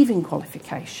a leaving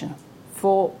qualification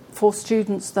for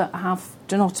students that have,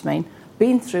 do you know what I mean,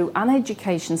 been through an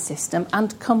education system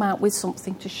and come out with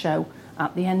something to show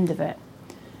at the end of it?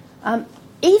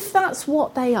 If that's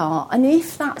what they are, and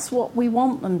if that's what we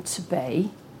want them to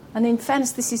be, and in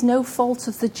fairness, this is no fault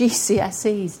of the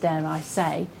GCSEs, dare I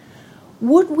say,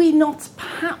 would we not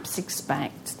perhaps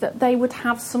expect that they would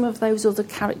have some of those other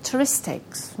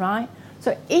characteristics, right?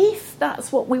 So if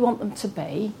that's what we want them to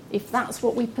be, if that's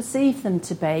what we perceive them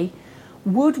to be,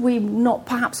 would we not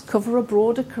perhaps cover a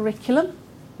broader curriculum?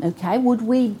 Okay, would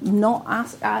we not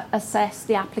assess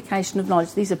the application of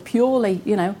knowledge? These are purely,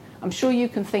 I'm sure you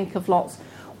can think of lots.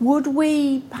 Would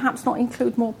we perhaps not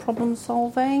include more problem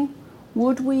solving?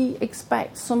 Would we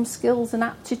expect some skills and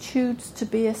aptitudes to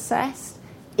be assessed?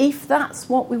 If that's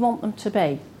what we want them to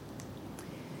be.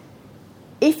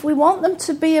 If we want them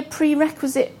to be a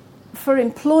prerequisite for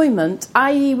employment,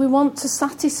 i.e. we want to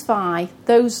satisfy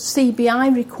those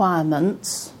CBI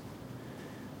requirements,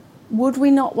 would we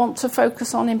not want to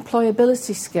focus on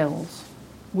employability skills?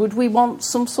 Would we want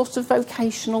some sort of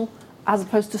vocational as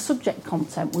opposed to subject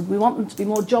content? Would we want them to be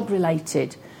more job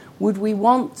related? Would we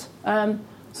want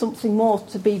something more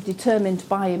to be determined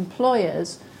by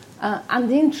employers?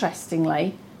 And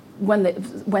interestingly, when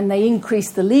they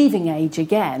increase the leaving age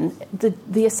again,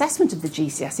 the assessment of the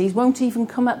GCSEs won't even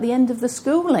come at the end of the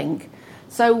schooling.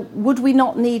 So would we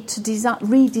not need to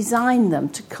redesign them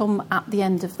to come at the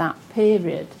end of that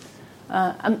period?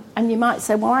 And you might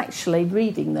say, well, actually,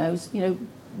 reading those, do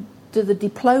the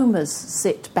diplomas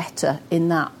sit better in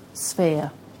that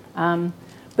sphere?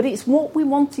 But it's what we're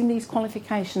wanting these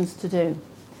qualifications to do.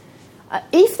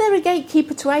 If they're a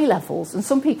gatekeeper to A-levels, and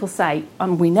some people say,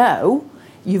 and we know,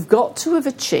 you've got to have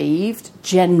achieved,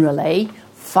 generally,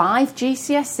 5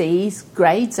 GCSEs,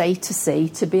 grades A to C,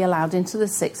 to be allowed into the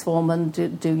sixth form and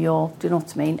do you know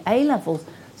what I mean, A-levels.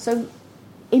 So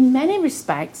in many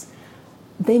respects,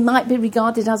 they might be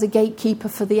regarded as a gatekeeper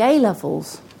for the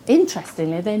A-levels.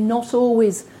 Interestingly,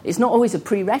 it's not always a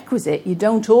prerequisite. You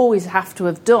don't always have to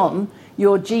have done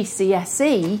your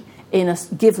GCSE in a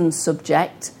given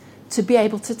subject to be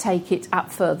able to take it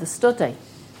at further study.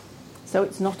 So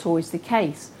it's not always the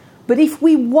case. But if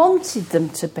we wanted them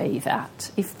to be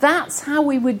that, if that's how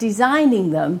we were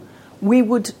designing them, we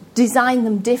would design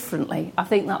them differently. I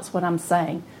think that's what I'm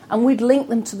saying. And we'd link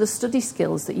them to the study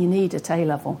skills that you need at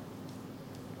A-level.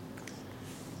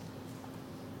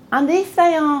 And if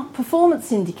they are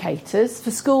performance indicators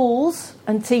for schools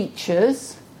and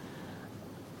teachers,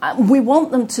 we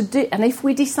want them to do, and if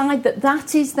we decide that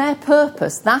that is their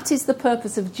purpose, that is the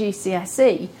purpose of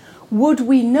GCSE, would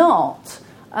we not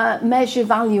measure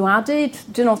value added,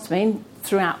 do you know what I mean,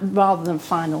 throughout rather than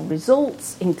final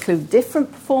results, include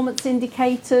different performance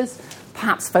indicators,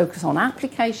 perhaps focus on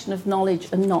application of knowledge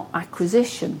and not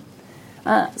acquisition?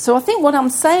 So I think what I'm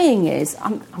saying is,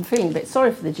 I'm feeling a bit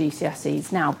sorry for the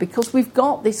GCSEs now, because we've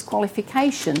got this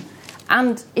qualification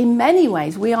and in many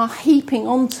ways we are heaping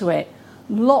onto it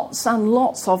lots and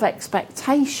lots of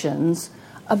expectations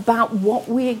about what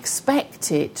we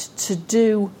expect it to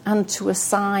do and to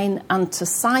assign and to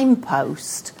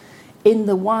signpost in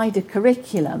the wider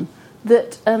curriculum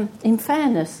that, in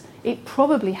fairness, it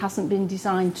probably hasn't been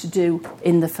designed to do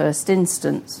in the first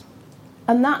instance.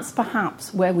 And that's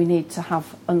perhaps where we need to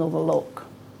have another look.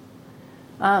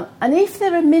 And if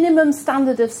there are minimum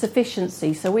standard of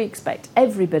sufficiency, so we expect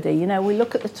everybody, we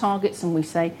look at the targets and we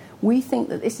say, we think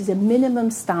that this is a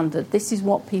minimum standard, this is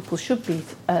what people should be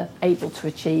able to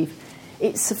achieve.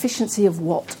 It's sufficiency of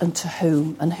what and to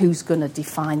whom, and who's going to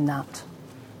define that.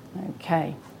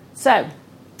 Okay, so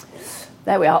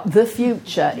there we are. The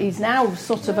future is now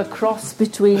sort of a cross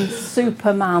between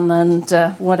Superman and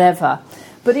whatever.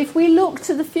 But if we look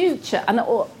to the future, and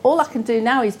all I can do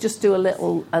now is just do a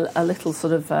little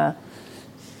sort of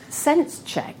sense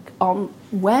check on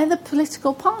where the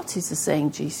political parties are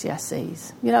saying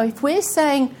GCSEs. If we're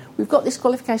saying we've got this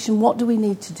qualification, what do we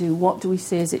need to do? What do we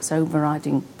see as its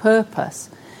overriding purpose?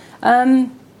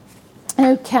 Okay,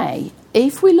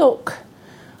 if we look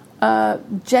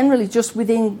generally just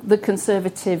within the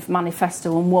Conservative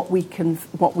manifesto and what we can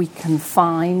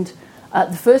find,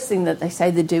 the first thing that they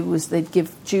say they do was they'd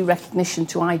give due recognition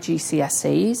to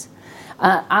IGCSEs.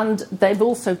 And they've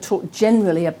also talked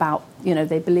generally about,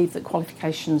 they believe that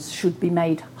qualifications should be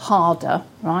made harder,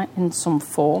 right, in some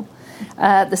form.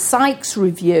 The Sykes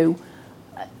review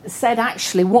said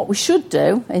actually what we should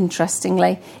do,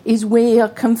 interestingly, is we are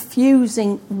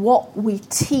confusing what we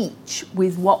teach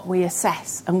with what we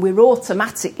assess. And we're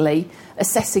automatically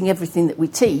assessing everything that we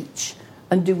teach.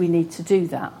 And do we need to do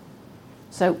that?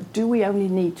 So do we only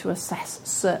need to assess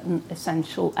certain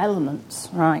essential elements,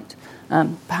 right?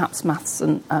 Perhaps maths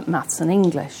and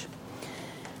English.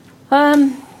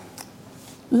 The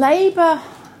Labour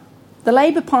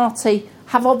Party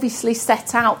have obviously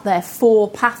set out their 4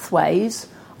 pathways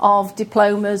of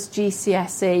diplomas,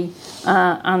 GCSE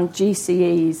and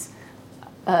GCEs,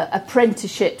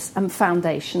 apprenticeships and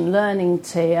foundation learning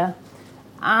tier.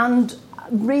 And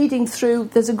reading through,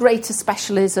 there's a greater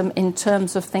specialism in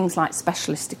terms of things like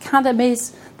specialist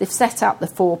academies. They've set out the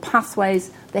 4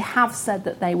 pathways. They have said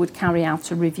that they would carry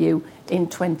out a review in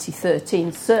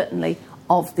 2013, certainly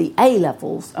of the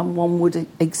A-levels, and one would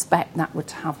expect that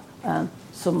would have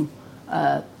some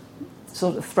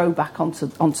sort of throwback onto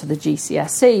the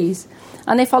GCSEs.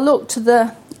 And if I look to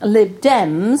the Lib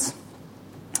Dems,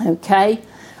 okay,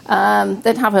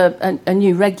 they'd have a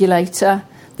new regulator.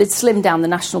 They'd slim down the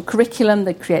national curriculum.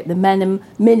 They'd create the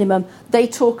minimum. They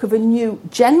talk of a new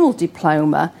general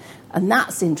diploma, and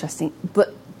that's interesting.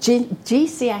 But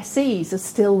GCSEs are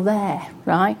still there,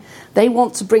 right? They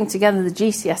want to bring together the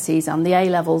GCSEs and the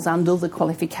A-levels and other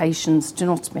qualifications, do you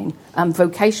know what I mean, and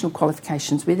vocational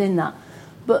qualifications within that.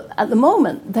 But at the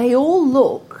moment, they all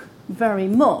look very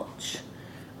much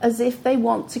as if they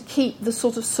want to keep the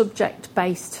sort of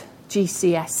subject-based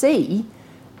GCSE,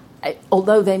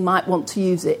 although they might want to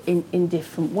use it in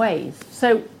different ways.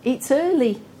 So it's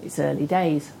early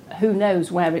days. Who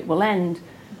knows where it will end?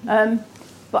 But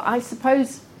I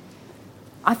suppose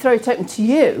I throw it open to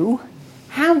you.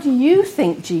 How do you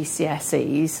think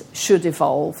GCSEs should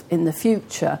evolve in the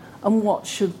future, and what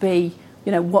should they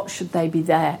be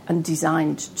there and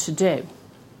designed to do?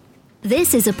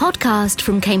 This is a podcast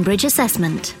from Cambridge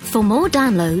Assessment. For more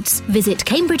downloads, visit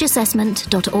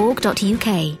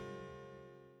cambridgeassessment.org.uk.